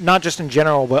 not just in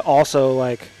general, but also,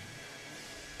 like,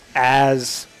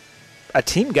 as a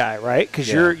team guy, right?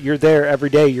 Because you're there every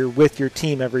day. You're with your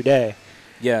team every day.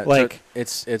 Yeah. Like,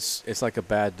 so it's like a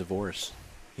bad divorce,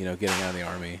 you know, getting out of the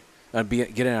Army.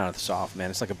 Getting out of the SOF, man.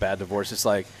 It's like a bad divorce. It's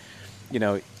like, you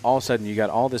know, all of a sudden you got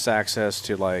all this access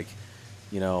to, like,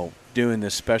 you know, doing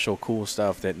this special cool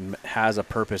stuff that has a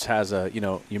purpose, you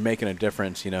know, you're making a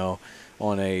difference, you know,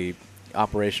 on a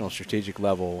operational strategic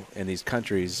level in these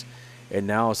countries. And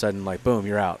now all of a sudden, like, boom,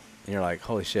 you're out. And you're like,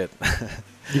 holy shit.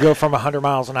 You go from 100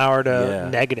 miles an hour to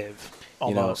negative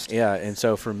almost. You know, yeah. And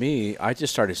so for me, I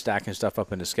just started stacking stuff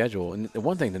up in the schedule. And the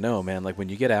one thing to know, man, like, when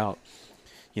you get out,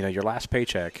 you know, your last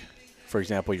paycheck, for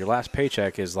example,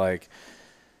 is like,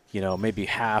 you know, maybe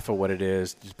half of what it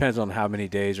is. It depends on how many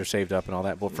days are saved up and all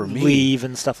that. But for me, leave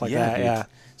and stuff like that, dude. yeah.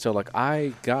 So, like,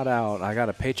 I got out. I got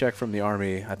a paycheck from the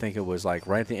Army. I think it was, like,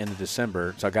 right at the end of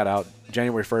December. So I got out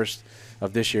January 1st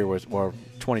of this year, or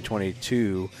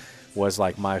 2022 was,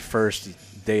 like, my first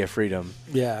day of freedom.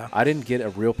 Yeah. I didn't get a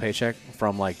real paycheck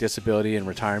from, like, disability and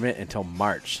retirement until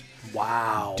March.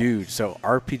 Wow. Dude, so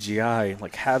RPGI,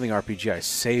 like, having RPGI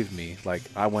saved me. Like,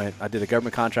 I did a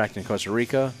government contract in Costa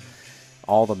Rica,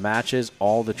 all the matches,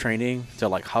 all the training to,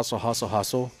 like,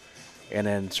 hustle, and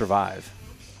then survive.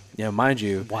 You know, mind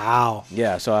you. Wow.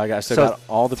 Yeah, so I still got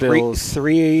all the bills.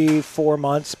 3-4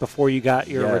 months before you got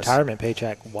your retirement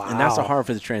paycheck. Wow. And that's the hard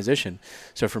for the transition.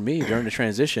 So for me, during the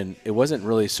transition, it wasn't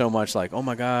really so much like, oh,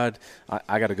 my God,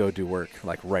 I got to go do work,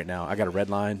 like, right now. I got a red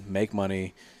line, make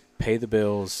money, pay the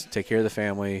bills, take care of the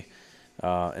family,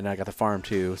 and I got the farm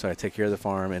too. So I take care of the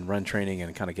farm and run training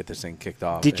and kind of get this thing kicked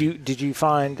off. Did you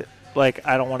find, like,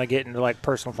 I don't want to get into, like,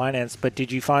 personal finance, but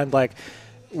did you find, like,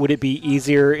 would it be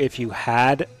easier if you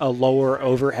had a lower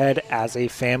overhead as a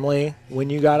family when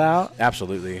you got out?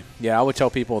 Absolutely. Yeah, I would tell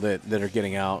people that are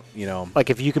getting out, you know. Like,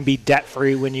 if you can be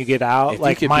debt-free when you get out,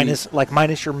 like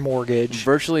minus your mortgage.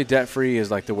 Virtually debt-free is,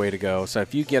 like, the way to go. So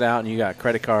if you get out and you got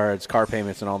credit cards, car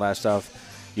payments, and all that stuff,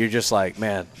 you're just like,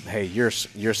 man, hey, you're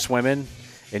swimming,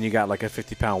 and you got, like, a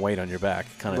 50-pound weight on your back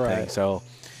kind of thing. So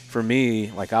for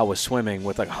me, like, I was swimming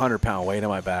with, like, a 100-pound weight on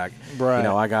my back. Right. You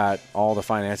know, I got all the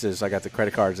finances. I got the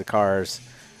credit cards, the cars,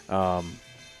 and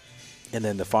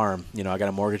then the farm. You know, I got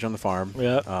a mortgage on the farm.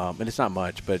 Yeah. And it's not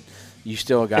much, but you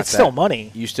still got still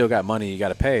money. You still got money you got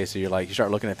to pay. So you're like, you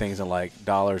start looking at things in, like,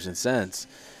 dollars and cents.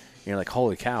 And you're like,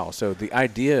 holy cow. So the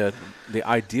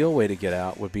ideal way to get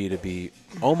out would be to be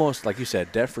almost, like you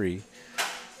said, debt-free,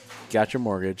 got your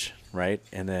mortgage, right?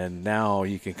 And then now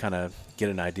you can kind of get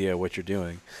an idea of what you're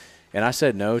doing. And I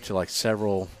said no to, like,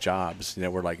 several jobs, you know,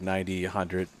 were like $90,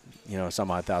 $100, you know, some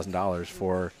odd $1,000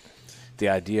 for the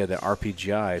idea that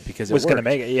RPGI, because it was going to worked.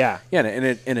 make it, yeah. Yeah,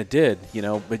 and it did, you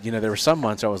know. But, you know, there were some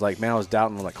months I was like, man, I was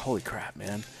doubting, like, holy crap,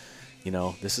 man. You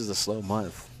know, this is a slow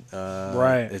month.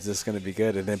 Right. Is this going to be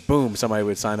good? And then boom, somebody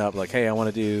would sign up like, hey, I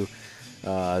want to do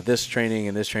this training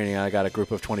and this training. I got a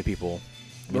group of 20 people,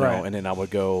 you know, and then I would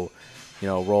go, you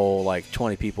know, roll like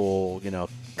 20 people, you know,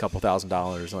 a couple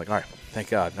 $1,000. I'm like, all right, thank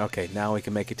God. Okay, now we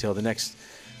can make it till the next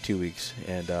 2 weeks.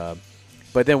 And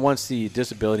but then once the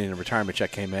disability and the retirement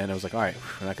check came in, I was like, all right,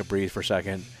 and I could breathe for a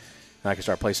second, and I could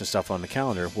start placing stuff on the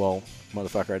calendar. Well,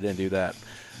 motherfucker, I didn't do that.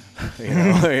 you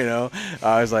know,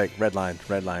 I was like red line,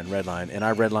 and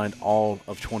I redlined all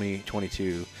of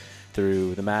 2022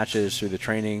 through the matches, through the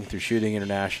training, through shooting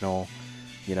international.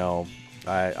 You know,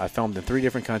 I filmed in 3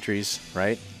 different countries,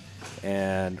 right,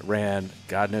 and ran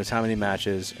God knows how many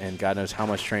matches and God knows how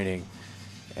much training.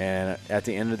 And at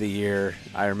the end of the year,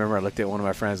 I remember I looked at one of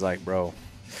my friends like, bro,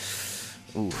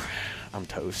 ooh, I'm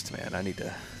toast, man. I need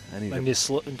to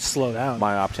slow down.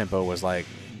 My op tempo was like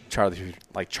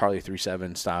Charlie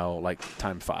 37 style, like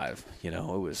 ×5. You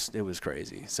know, it was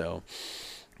crazy. So,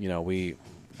 you know,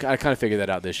 I kind of figured that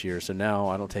out this year. So now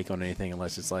I don't take on anything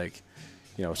unless it's like,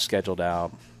 you know, scheduled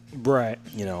out. Right.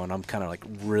 You know, and I'm kind of like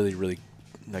really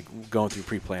like going through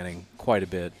pre-planning quite a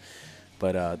bit.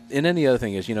 But and then the other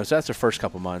thing is, you know, so that's the first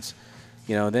couple months.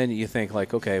 You know, then you think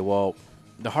like, okay, well,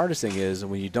 the hardest thing is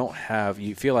when you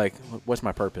feel like, what's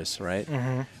my purpose, right?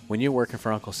 Mm-hmm. When you're working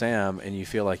for Uncle Sam and you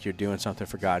feel like you're doing something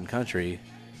for God and country,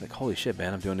 like, holy shit,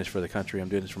 man, I'm doing this for the country. I'm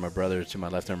doing this for my brothers to my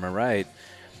left and my right.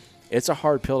 It's a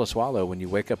hard pill to swallow when you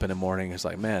wake up in the morning. It's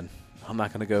like, man, I'm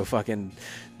not going to go fucking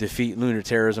defeat lunar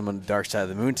terrorism on the dark side of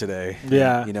the moon today.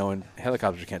 Yeah. You know, and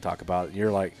helicopters you can't talk about.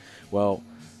 You're like, well,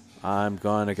 I'm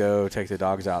going to go take the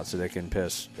dogs out so they can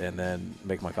piss and then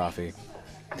make my coffee.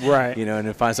 Right. You know, and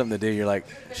then find something to do. You're like,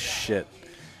 shit.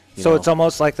 So it's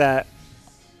almost like that.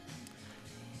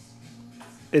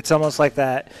 It's almost like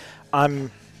that.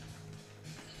 I'm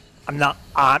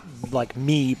like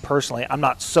me personally, I'm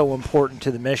not so important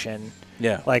to the mission.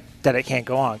 Yeah. Like that it can't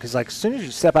go on. Because like as soon as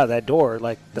you step out of that door,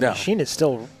 like the machine is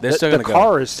still, the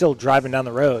car is still driving down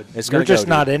the road. You're just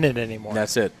not in it anymore.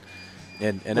 That's it.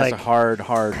 And like, that's a hard.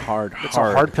 It's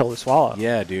a hard pill to swallow.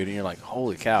 Yeah, dude. And you're like,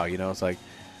 holy cow. You know, it's like,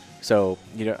 so,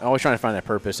 you know, always trying to find that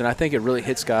purpose. And I think it really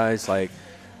hits guys, like,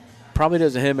 probably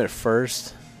doesn't hit them at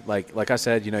first. Like I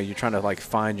said, you know, you're trying to, like,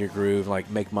 find your groove, like,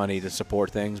 make money to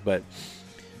support things. But,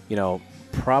 you know,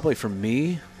 probably for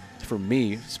me,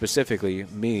 specifically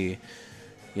me,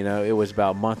 you know, it was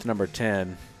about month number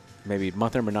 10, maybe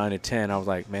month number 9 to 10. I was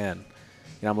like, man,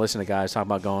 you know, I'm listening to guys talking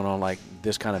about going on, like,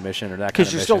 this kind of mission or that kind of mission.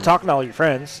 Because you're still talking to all your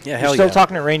friends. Yeah, you're still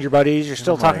talking to Ranger buddies. You're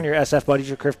still talking to your SF buddies,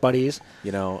 your CRIF buddies.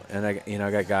 You know, and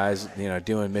I got guys, you know,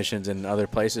 doing missions in other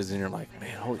places, and you're like,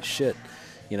 man, holy shit.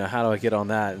 You know, how do I get on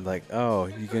that? And like, oh,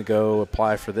 you can go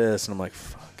apply for this. And I'm like,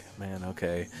 fuck, man,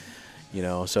 okay. You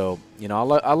know, so, you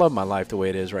know, I love my life the way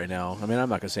it is right now. I mean, I'm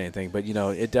not going to say anything, but, you know,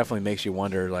 it definitely makes you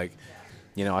wonder, like,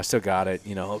 you know, I still got it.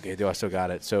 You know, okay, do I still got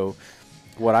it? So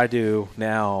what I do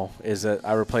now is that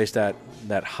I replace that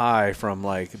high from,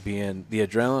 like, being the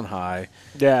adrenaline high.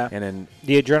 Yeah. And then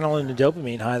the adrenaline and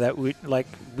dopamine high that we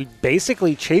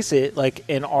basically chase it, like,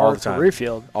 in our career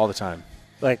field. All the time.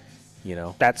 Like, you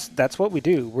know, that's what we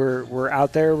do. We're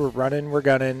out there, we're running, we're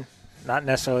gunning. Not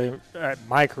necessarily at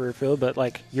my career field, but,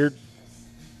 like, you're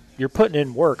putting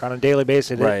in work on a daily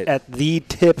basis at the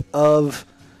tip of,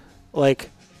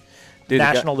 like, dude,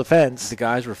 national defense. The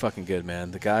guys were fucking good,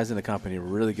 man. The guys in the company were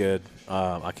really good.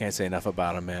 I can't say enough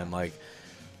about them, man. Like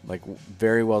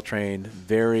very well trained,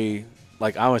 very,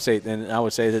 like, I would say that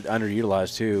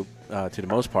underutilized too, to the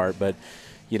most part. But,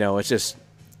 you know, it's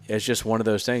just one of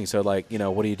those things. So, like, you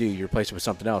know, what do? You replace it with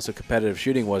something else. So competitive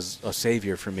shooting was a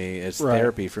savior for me. It's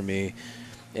therapy for me.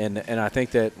 And I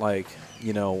think that, like,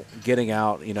 you know, getting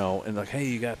out, you know, and like, hey,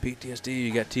 you got PTSD,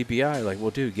 you got TPI. Like, well,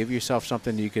 dude, give yourself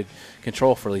something you could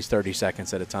control for at least 30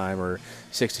 seconds at a time or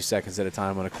 60 seconds at a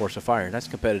time on a course of fire. And that's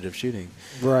competitive shooting.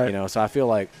 Right. You know, so I feel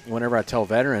like whenever I tell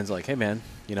veterans, like, hey, man,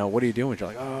 you know, what are you doing? You're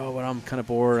like, oh, well, I'm kind of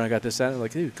bored. And I got this, that.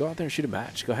 Like, dude, go out there and shoot a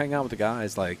match. Go hang out with the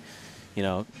guys. Like, you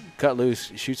know, cut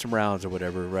loose, shoot some rounds or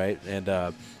whatever, right?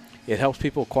 And it helps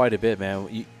people quite a bit,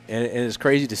 man. And it's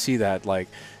crazy to see that, like,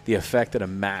 the effect that a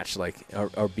match, like,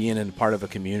 or being in part of a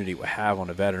community would have on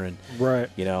a veteran. Right.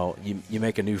 You know, you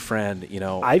make a new friend, you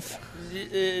know.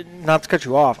 Not to cut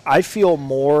you off, I feel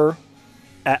more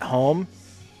at home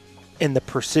in the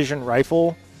precision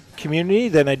rifle community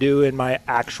than I do in my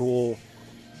actual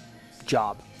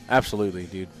job. Absolutely,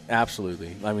 dude.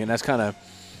 Absolutely. I mean, that's kind of,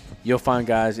 you'll find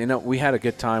guys, you know, we had a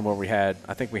good time where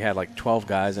I think we had like 12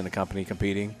 guys in the company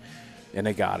competing, and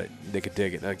they got it. They could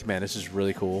dig it. Like, man, this is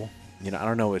really cool. You know,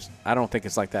 I don't think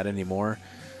it's like that anymore.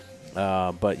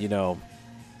 But, you know,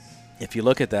 if you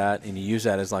look at that and you use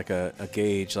that as like a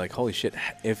gauge, like, holy shit,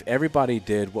 if everybody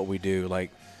did what we do,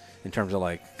 like, in terms of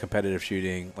like competitive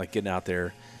shooting, like getting out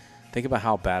there. Think about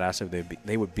how badass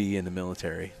they would be in the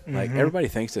military. Like everybody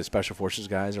thinks that special forces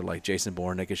guys are like Jason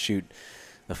Bourne. They could shoot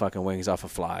the fucking wings off a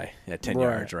fly at 10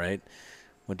 yards, right?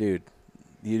 Well, dude,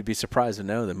 you'd be surprised to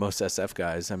know that most SF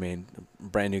guys, I mean, a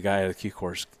brand new guy at the Q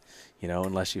course, you know,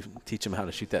 unless you teach him how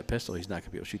to shoot that pistol, he's not going to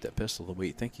be able to shoot that pistol the way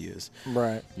you think he is.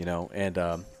 Right. You know, and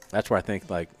that's where I think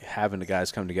like having the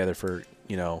guys come together for,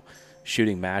 you know,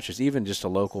 shooting matches, even just a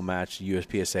local match,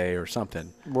 USPSA or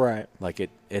something. Right. Like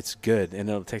it's good, and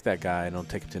it'll take that guy and it'll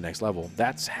take him to the next level.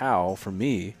 That's how, for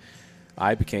me,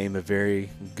 I became a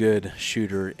very good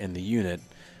shooter in the unit,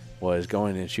 was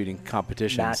going and shooting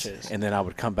competitions. Matches. And then I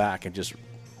would come back and just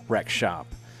wreck shop.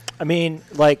 I mean,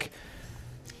 like,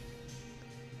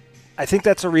 I think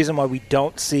that's the reason why we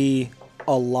don't see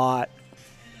a lot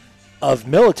of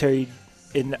military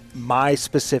in my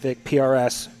specific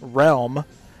PRS realm.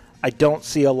 I don't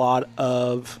see a lot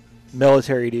of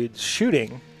military dudes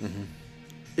shooting,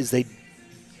 is they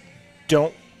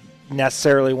don't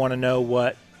necessarily want to know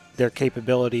what their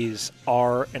capabilities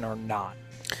are and are not.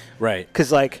 Right.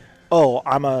 Because, like, oh,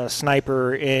 I'm a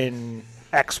sniper in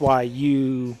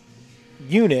XYU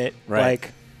unit, Right.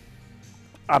 like,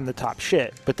 I'm the top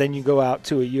shit. But then you go out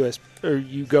to a US, or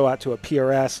you go out to a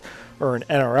PRS or an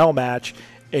NRL match,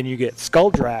 and you get skull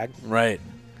drag, Right.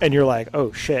 and you're like,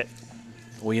 oh shit.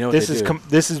 Well, you know what This they is do.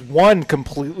 this is one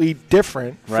completely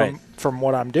different Right. from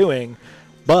what I'm doing,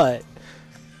 but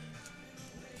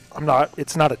I'm not.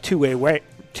 It's not a two-way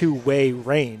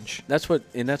range. That's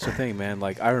the thing, man.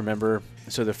 Like, I remember,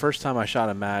 so the first time I shot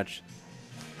a match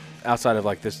outside of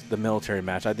like the military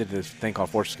match, I did this thing called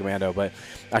Forces Commando, but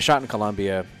I shot in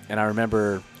Colombia, and I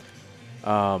remember,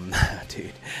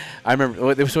 dude,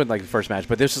 well, this wasn't like the first match,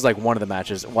 but this was like one of the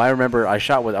matches. Well, I remember I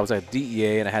was at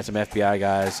DEA, and I had some FBI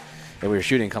guys, and we were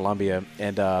shooting in Colombia,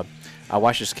 and I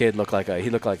watched this kid looked like a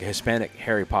Hispanic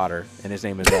Harry Potter, and his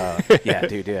name is yeah,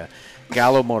 dude, yeah,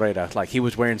 Galo Moreta. Like, he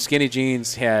was wearing skinny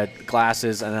jeans, had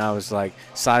glasses, and I was like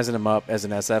sizing him up as an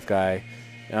SF guy,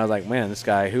 and I was like, man,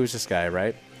 who's this guy,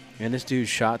 right? And this dude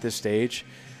shot this stage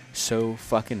so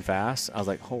fucking fast. I was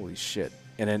like, holy shit.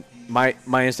 And then my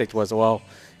instinct was, well,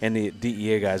 and the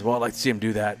DEA guys, well, I'd like to see him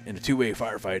do that in a two-way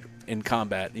firefight in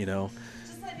combat, you know.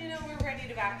 Just letting you know we're ready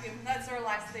to vacuum. That's our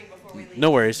last thing before we leave. No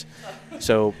worries.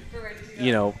 So, We're ready to go.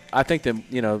 you know, I think that,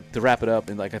 you know, to wrap it up,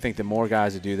 and like, I think the more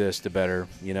guys that do this, the better,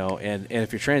 you know. And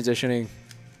if you're transitioning,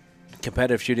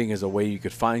 competitive shooting is a way you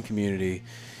could find community.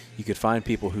 You could find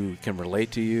people who can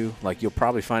relate to you. Like, you'll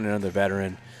probably find another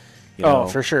veteran. You know. Oh,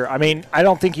 for sure. I mean, I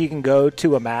don't think you can go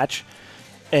to a match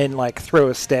and like throw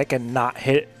a stick and not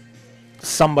hit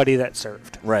somebody that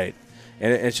served. Right.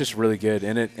 And it's just really good.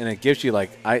 And it gives you,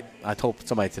 like, I told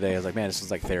somebody today, I was like, man, this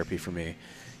is like therapy for me.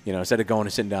 You know, instead of going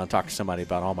and sitting down and talking to somebody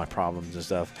about all my problems and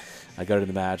stuff, I go to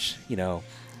the match, you know,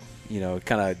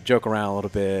 kind of joke around a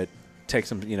little bit, take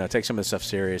some of the stuff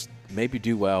serious, maybe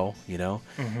do well, you know,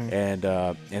 and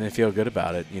then feel good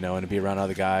about it, you know, and to be around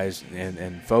other guys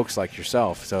and folks like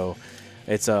yourself. So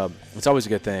it's always a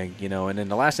good thing, you know. And then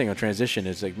the last thing on transition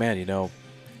is, like, man, you know,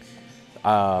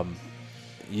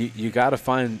 you got to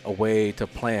find a way to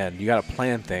plan. You got to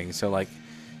plan things. So, like,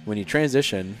 when you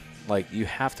transition, like, you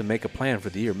have to make a plan for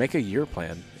the year. Make a year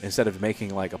plan instead of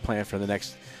making like a plan for the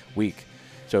next week.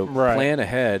 So plan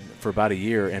ahead for about a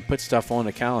year and put stuff on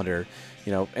the calendar,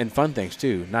 you know, and fun things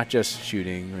too, not just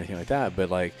shooting or anything like that, but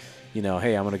like, you know,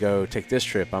 hey, I'm going to go take this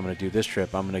trip. I'm going to do this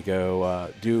trip. I'm going to go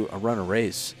run a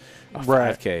race, a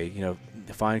 5K, you know,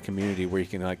 find community where you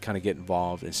can like kind of get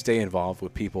involved and stay involved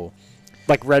with people.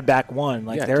 Like Redback One,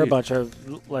 like, Yeah, there are a dude. bunch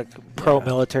of like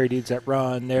pro-military dudes that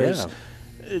run.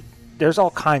 There's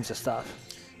all kinds of stuff.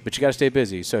 But you got to stay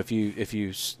busy. So if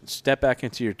you step back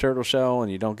into your turtle shell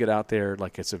and you don't get out there,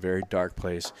 like, it's a very dark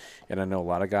place. And I know a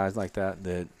lot of guys like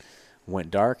that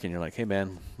went dark, and you're like, hey,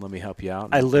 man, let me help you out.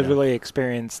 I literally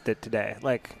experienced it today.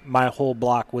 Like, my whole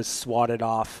block was swatted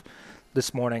off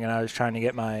this morning, and I was trying to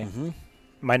get my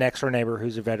next door neighbor,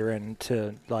 who's a veteran,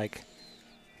 to like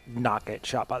not get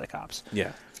shot by the cops.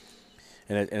 Yeah,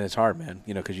 and it's hard, man.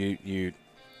 You know, because you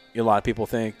a lot of people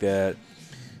think that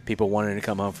people wanting to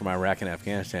come home from Iraq and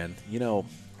Afghanistan. You know,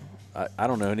 I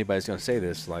don't know anybody's going to say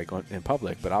this like in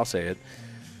public, but I'll say it,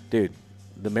 dude.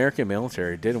 The American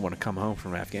military didn't want to come home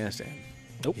from Afghanistan.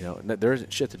 Nope. You know, there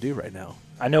isn't shit to do right now.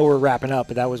 I know we're wrapping up,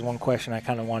 but that was one question I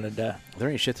kind of wanted to. There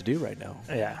ain't shit to do right now.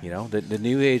 Yeah. You know, the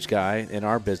new age guy in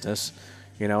our business,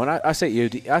 you know, and I say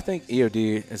EOD. I think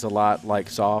EOD is a lot like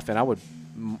SOF, and I would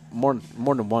more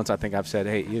than once I think I've said,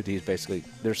 hey, EOD is basically,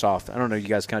 they're soft. I don't know if you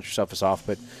guys count yourself as soft,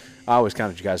 but I always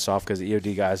counted you guys soft because the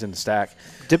EOD guys in the stack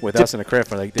with us in the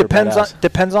CRIF are like, they're depends badass.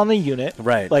 depends on the unit.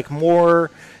 Right. Like,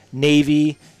 more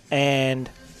Navy, and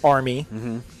Army,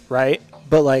 Mm-hmm. right?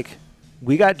 But like,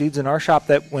 we got dudes in our shop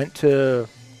that went to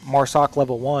MARSOC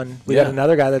level 1. We got Yeah.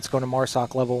 another guy that's going to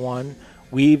MARSOC level 1.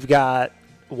 We've got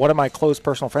one of my close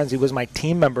personal friends. He was my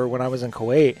team member when I was in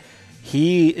Kuwait.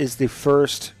 He is the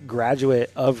first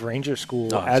graduate of Ranger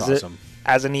School Oh, that's awesome.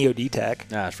 as an EOD tech.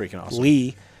 That's freaking awesome.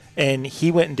 Lee, and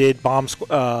he went and did bomb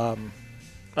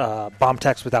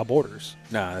techs without borders,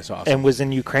 Nah, that's awesome. and was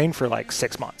in Ukraine for like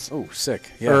 6 months Oh,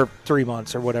 sick. Yeah. or 3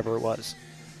 months or whatever it was.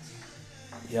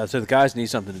 Yeah, so the guys need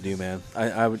something to do, man.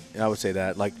 I would say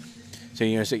that. Like, so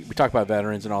we talk about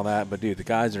veterans and all that, but dude, the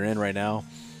guys that are in right now,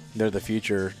 they're the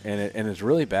future, and it's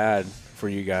really bad for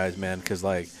you guys, man, because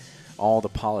like all the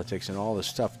politics and all the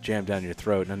stuff jammed down your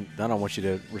throat. And I don't want you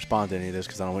to respond to any of this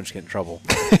because I don't want you to get in trouble.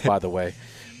 By the way,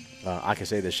 I can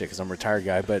say this shit because I'm a retired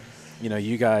guy, but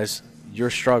you guys, your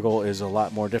struggle is a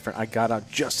lot more different. I got out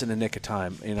just in the nick of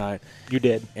time, and You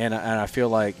did. And I feel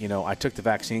like, I took the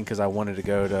vaccine because I wanted to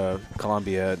go to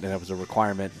Colombia, and that was a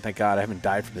requirement. Thank God I haven't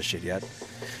died from this shit yet.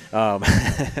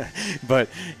 But,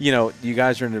 you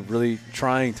guys are in a really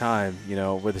trying time,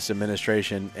 with this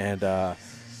administration. And,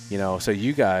 so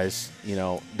you guys,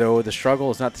 though the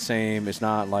struggle is not the same, it's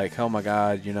not like, oh, my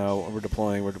God, we're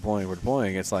deploying.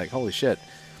 It's like, holy shit.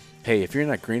 Hey, if you're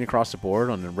not green across the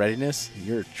board on the readiness,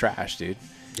 you're trash, dude.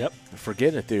 Yep.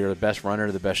 Forget if you're the best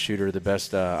runner, the best shooter, the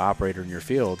best operator in your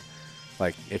field.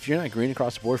 Like, if you're not green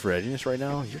across the board for readiness right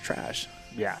now, you're trash.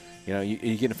 Yeah.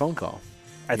 You get a phone call.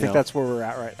 I think that's where we're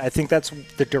at, right? I think that's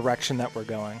the direction that we're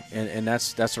going. And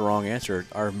that's the wrong answer.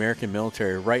 Our American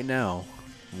military right now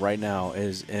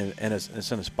is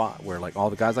it's in a spot where, like,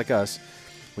 all the guys like us,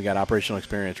 we got operational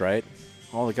experience, right?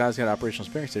 All the guys got operational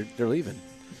experience. They're leaving.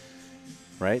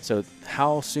 Right? So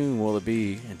how soon will it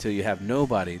be until you have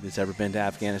nobody that's ever been to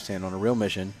Afghanistan on a real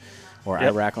mission or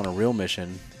Iraq on a real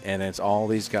mission, and it's all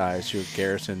these guys who are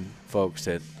garrison folks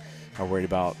that are worried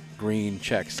about green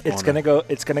checks? It's gonna go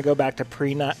back to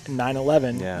pre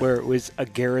 9/11, where it was a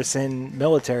garrison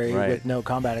military with no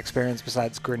combat experience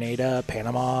besides Grenada,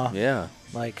 Panama. Yeah.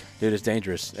 Like, dude, it's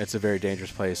dangerous. It's a very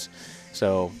dangerous place.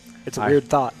 So it's a weird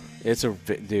thought. It's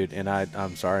dude, and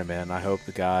I'm sorry, man. I hope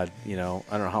to God, I don't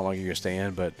know how long you're gonna stay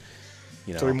in, but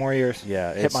 3 more years.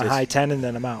 Yeah, hit my high 10 and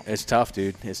then I'm out. It's tough,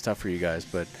 dude. It's tough for you guys,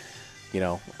 but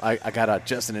I got out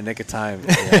just in the nick of time.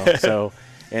 So,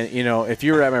 and if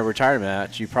you were at my retirement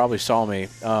match, you probably saw me.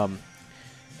 And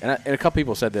a couple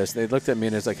people said this. They looked at me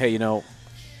and it's like, hey, we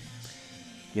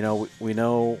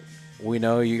know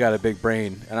you got a big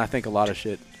brain, and I think a lot of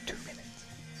shit. 2 minutes.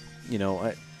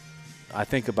 I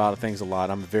think about things a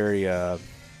lot. I'm a very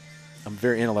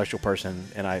intellectual person,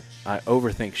 and I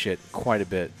overthink shit quite a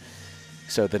bit.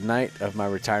 So the night of my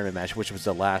retirement match, which was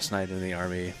the last night in the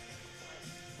Army,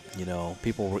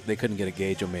 people, they couldn't get a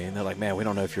gauge on me, and they're like, man, we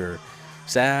don't know if you're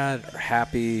sad or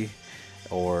happy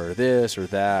or this or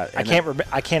that. And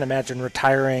I can't imagine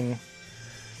retiring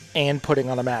and putting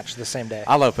on a match the same day.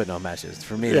 I love putting on matches.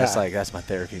 For me, that's my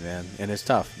therapy, man. And it's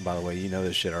tough, by the way. You know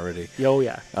this shit already. Oh,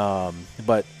 yeah.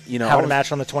 But, having a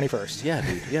match on the 21st. Yeah,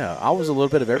 dude. Yeah. I was a little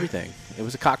bit of everything. It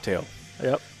was a cocktail.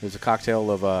 Yep. It was a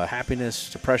cocktail of happiness,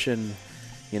 depression,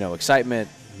 excitement,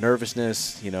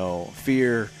 nervousness,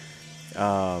 fear,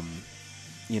 and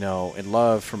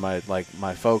love for my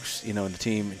folks, in the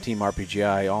team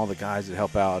RPGI, all the guys that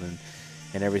help out and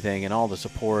everything, and all the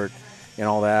support and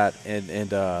all that, and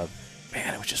man,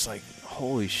 it was just like,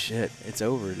 holy shit, it's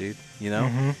over, dude.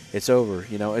 It's over.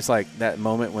 It's like that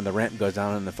moment when the ramp goes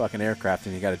down in the fucking aircraft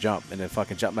and you got to jump, and the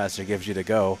fucking jump master gives you the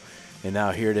go, and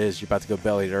now here it is, you're about to go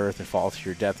belly to earth and fall to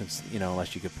your death, and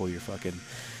unless you could pull your fucking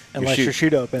your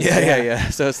chute open. Yeah.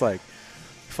 So it's like,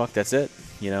 fuck, that's it.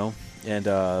 And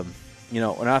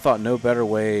and I thought no better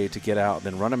way to get out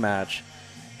than run a match,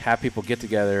 have people get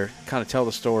together, kind of tell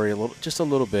the story just a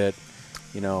little bit.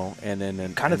 And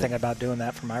then thinking about doing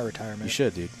that for my retirement. You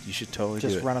should, dude. You should totally do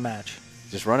it. Just run a match.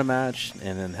 Just run a match,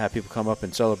 and then have people come up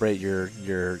and celebrate your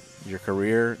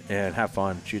career and have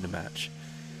fun shooting a match.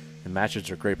 And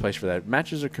matches are a great place for that.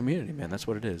 Matches are community, man. That's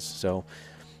what it is. So,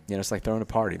 it's like throwing a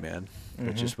party, man.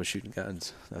 But just with shooting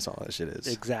guns. That's all that shit is.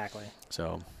 Exactly.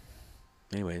 So,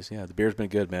 anyways, yeah, the beer's been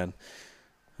good, man.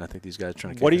 I think these guys are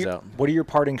trying to kick us out. What are your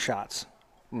parting shots?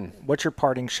 What's your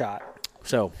parting shot?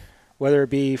 So, whether it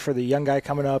be for the young guy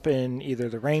coming up in either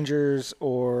the Rangers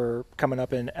or coming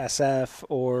up in SF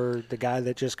or the guy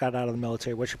that just got out of the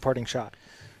military, what's your parting shot?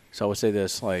 So I would say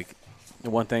this, like,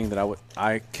 the one thing that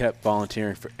I kept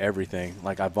volunteering for everything.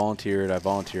 Like, I volunteered, and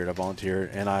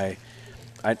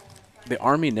the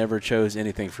Army never chose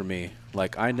anything for me.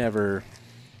 Like, I never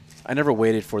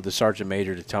waited for the sergeant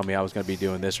major to tell me I was going to be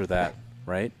doing this or that,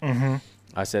 right?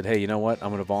 I said, hey, you know what? I'm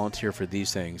going to volunteer for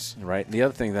these things, right? And the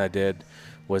other thing that I did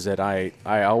was that I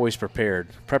always prepared.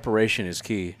 Preparation is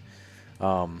key.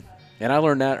 And I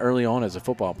learned that early on as a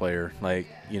football player. Like,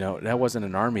 you know, that wasn't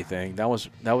an Army thing. That was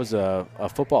a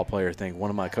football player thing. One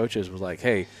of my coaches was like,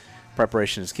 hey,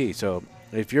 preparation is key. So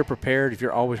if you're prepared, if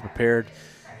you're always prepared,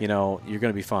 you know, you're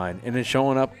going to be fine. And then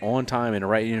showing up on time in the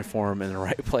right uniform in the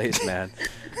right place, man.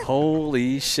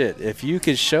 Holy shit. If you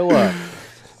could show up.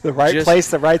 The right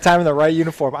place, the right time, and the right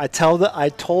uniform. I told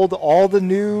all the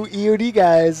new EOD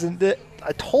guys, and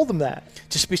I told them that.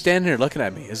 Just be standing there looking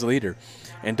at me as a leader.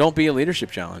 And don't be a leadership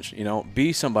challenge. You know,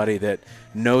 be somebody that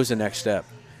knows the next step.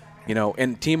 You know,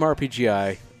 in Team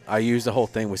RPGI, I use the whole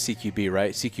thing with CQB,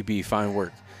 right? CQB, find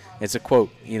work. It's a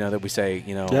quote, you know, that we say,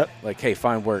 you know, like, hey,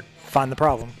 find work. Find the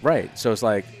problem. Right. So it's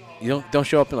like, you don't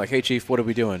show up and like, hey, Chief, what are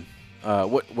we doing?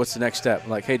 What's the next step?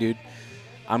 I'm like, hey, dude,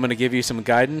 I'm going to give you some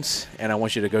guidance, and I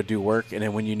want you to go do work. And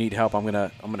then when you need help, I'm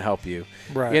gonna help you.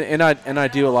 Right. And I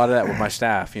do a lot of that with my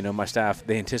staff. You know, my staff,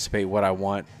 they anticipate what I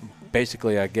want.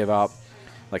 Basically, I give out,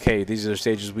 like, hey, these are the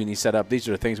stages we need set up. These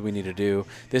are the things we need to do.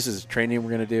 This is training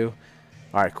we're going to do.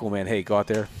 All right, cool, man. Hey, go out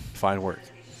there, find work.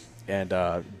 And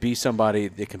be somebody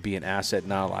that can be an asset,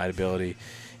 not a liability.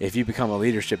 If you become a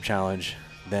leadership challenge,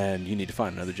 then you need to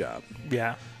find another job.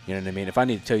 Yeah. You know what I mean? If I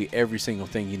need to tell you every single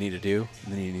thing you need to do,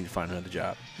 then you need to find another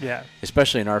job. Yeah.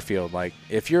 Especially in our field. Like,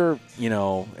 if you're, you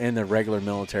know, in the regular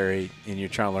military and you're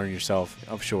trying to learn yourself,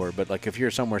 I'm sure. But, like, if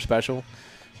you're somewhere special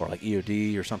or, like,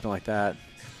 EOD or something like that,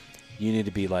 you need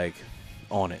to be, like,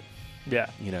 on it.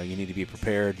 Yeah. You know, you need to be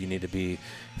prepared. You need to be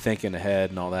thinking ahead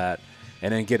and all that.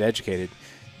 And then get educated.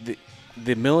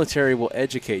 The military will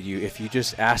educate you if you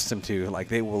just ask them to. Like,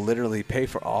 they will literally pay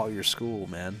for all your school,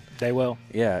 man. They will.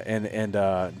 Yeah, and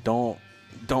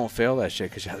don't fail that shit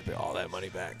because you have to pay all that money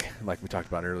back, like we talked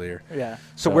about earlier. Yeah.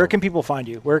 So where can people find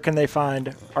you? Where can they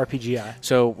find RPGI?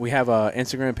 So we have an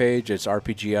Instagram page. It's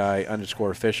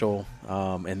RPGI_official.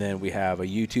 And then we have a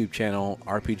YouTube channel,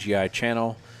 RPGI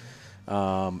channel.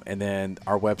 And then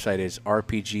our website is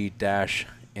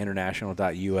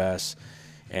rpg-international.us.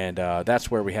 And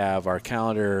that's where we have our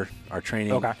calendar, our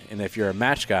training. Okay. And if you're a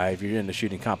match guy, if you're into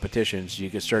shooting competitions, you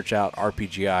can search out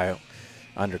RPGI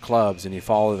under clubs, and you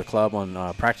follow the club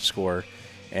on Practice Score,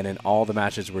 and in all the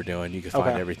matches we're doing, you can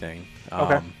find everything.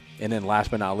 And then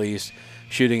last but not least,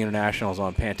 Shooting International is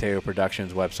on Panteo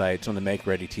Productions website. It's on the Make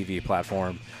Ready TV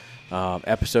platform.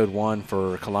 Episode 1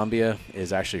 for Colombia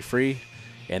is actually free,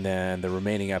 and then the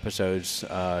remaining episodes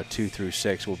 2 through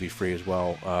 6 will be free as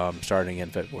well, starting in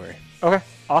February. Okay,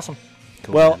 awesome.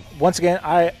 Cool, well, man. Once again,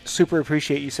 I super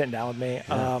appreciate you sitting down with me.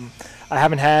 Yeah.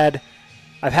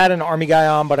 I've had an Army guy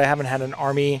on, but I haven't had an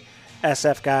Army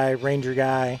SF guy, Ranger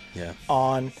guy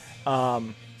on.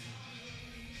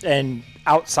 And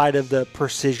outside of the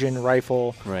precision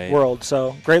rifle world.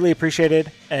 So greatly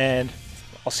appreciated, and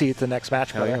I'll see you at the next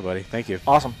match. Hell yeah, buddy. Thank you.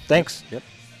 Awesome. Thanks. Yep.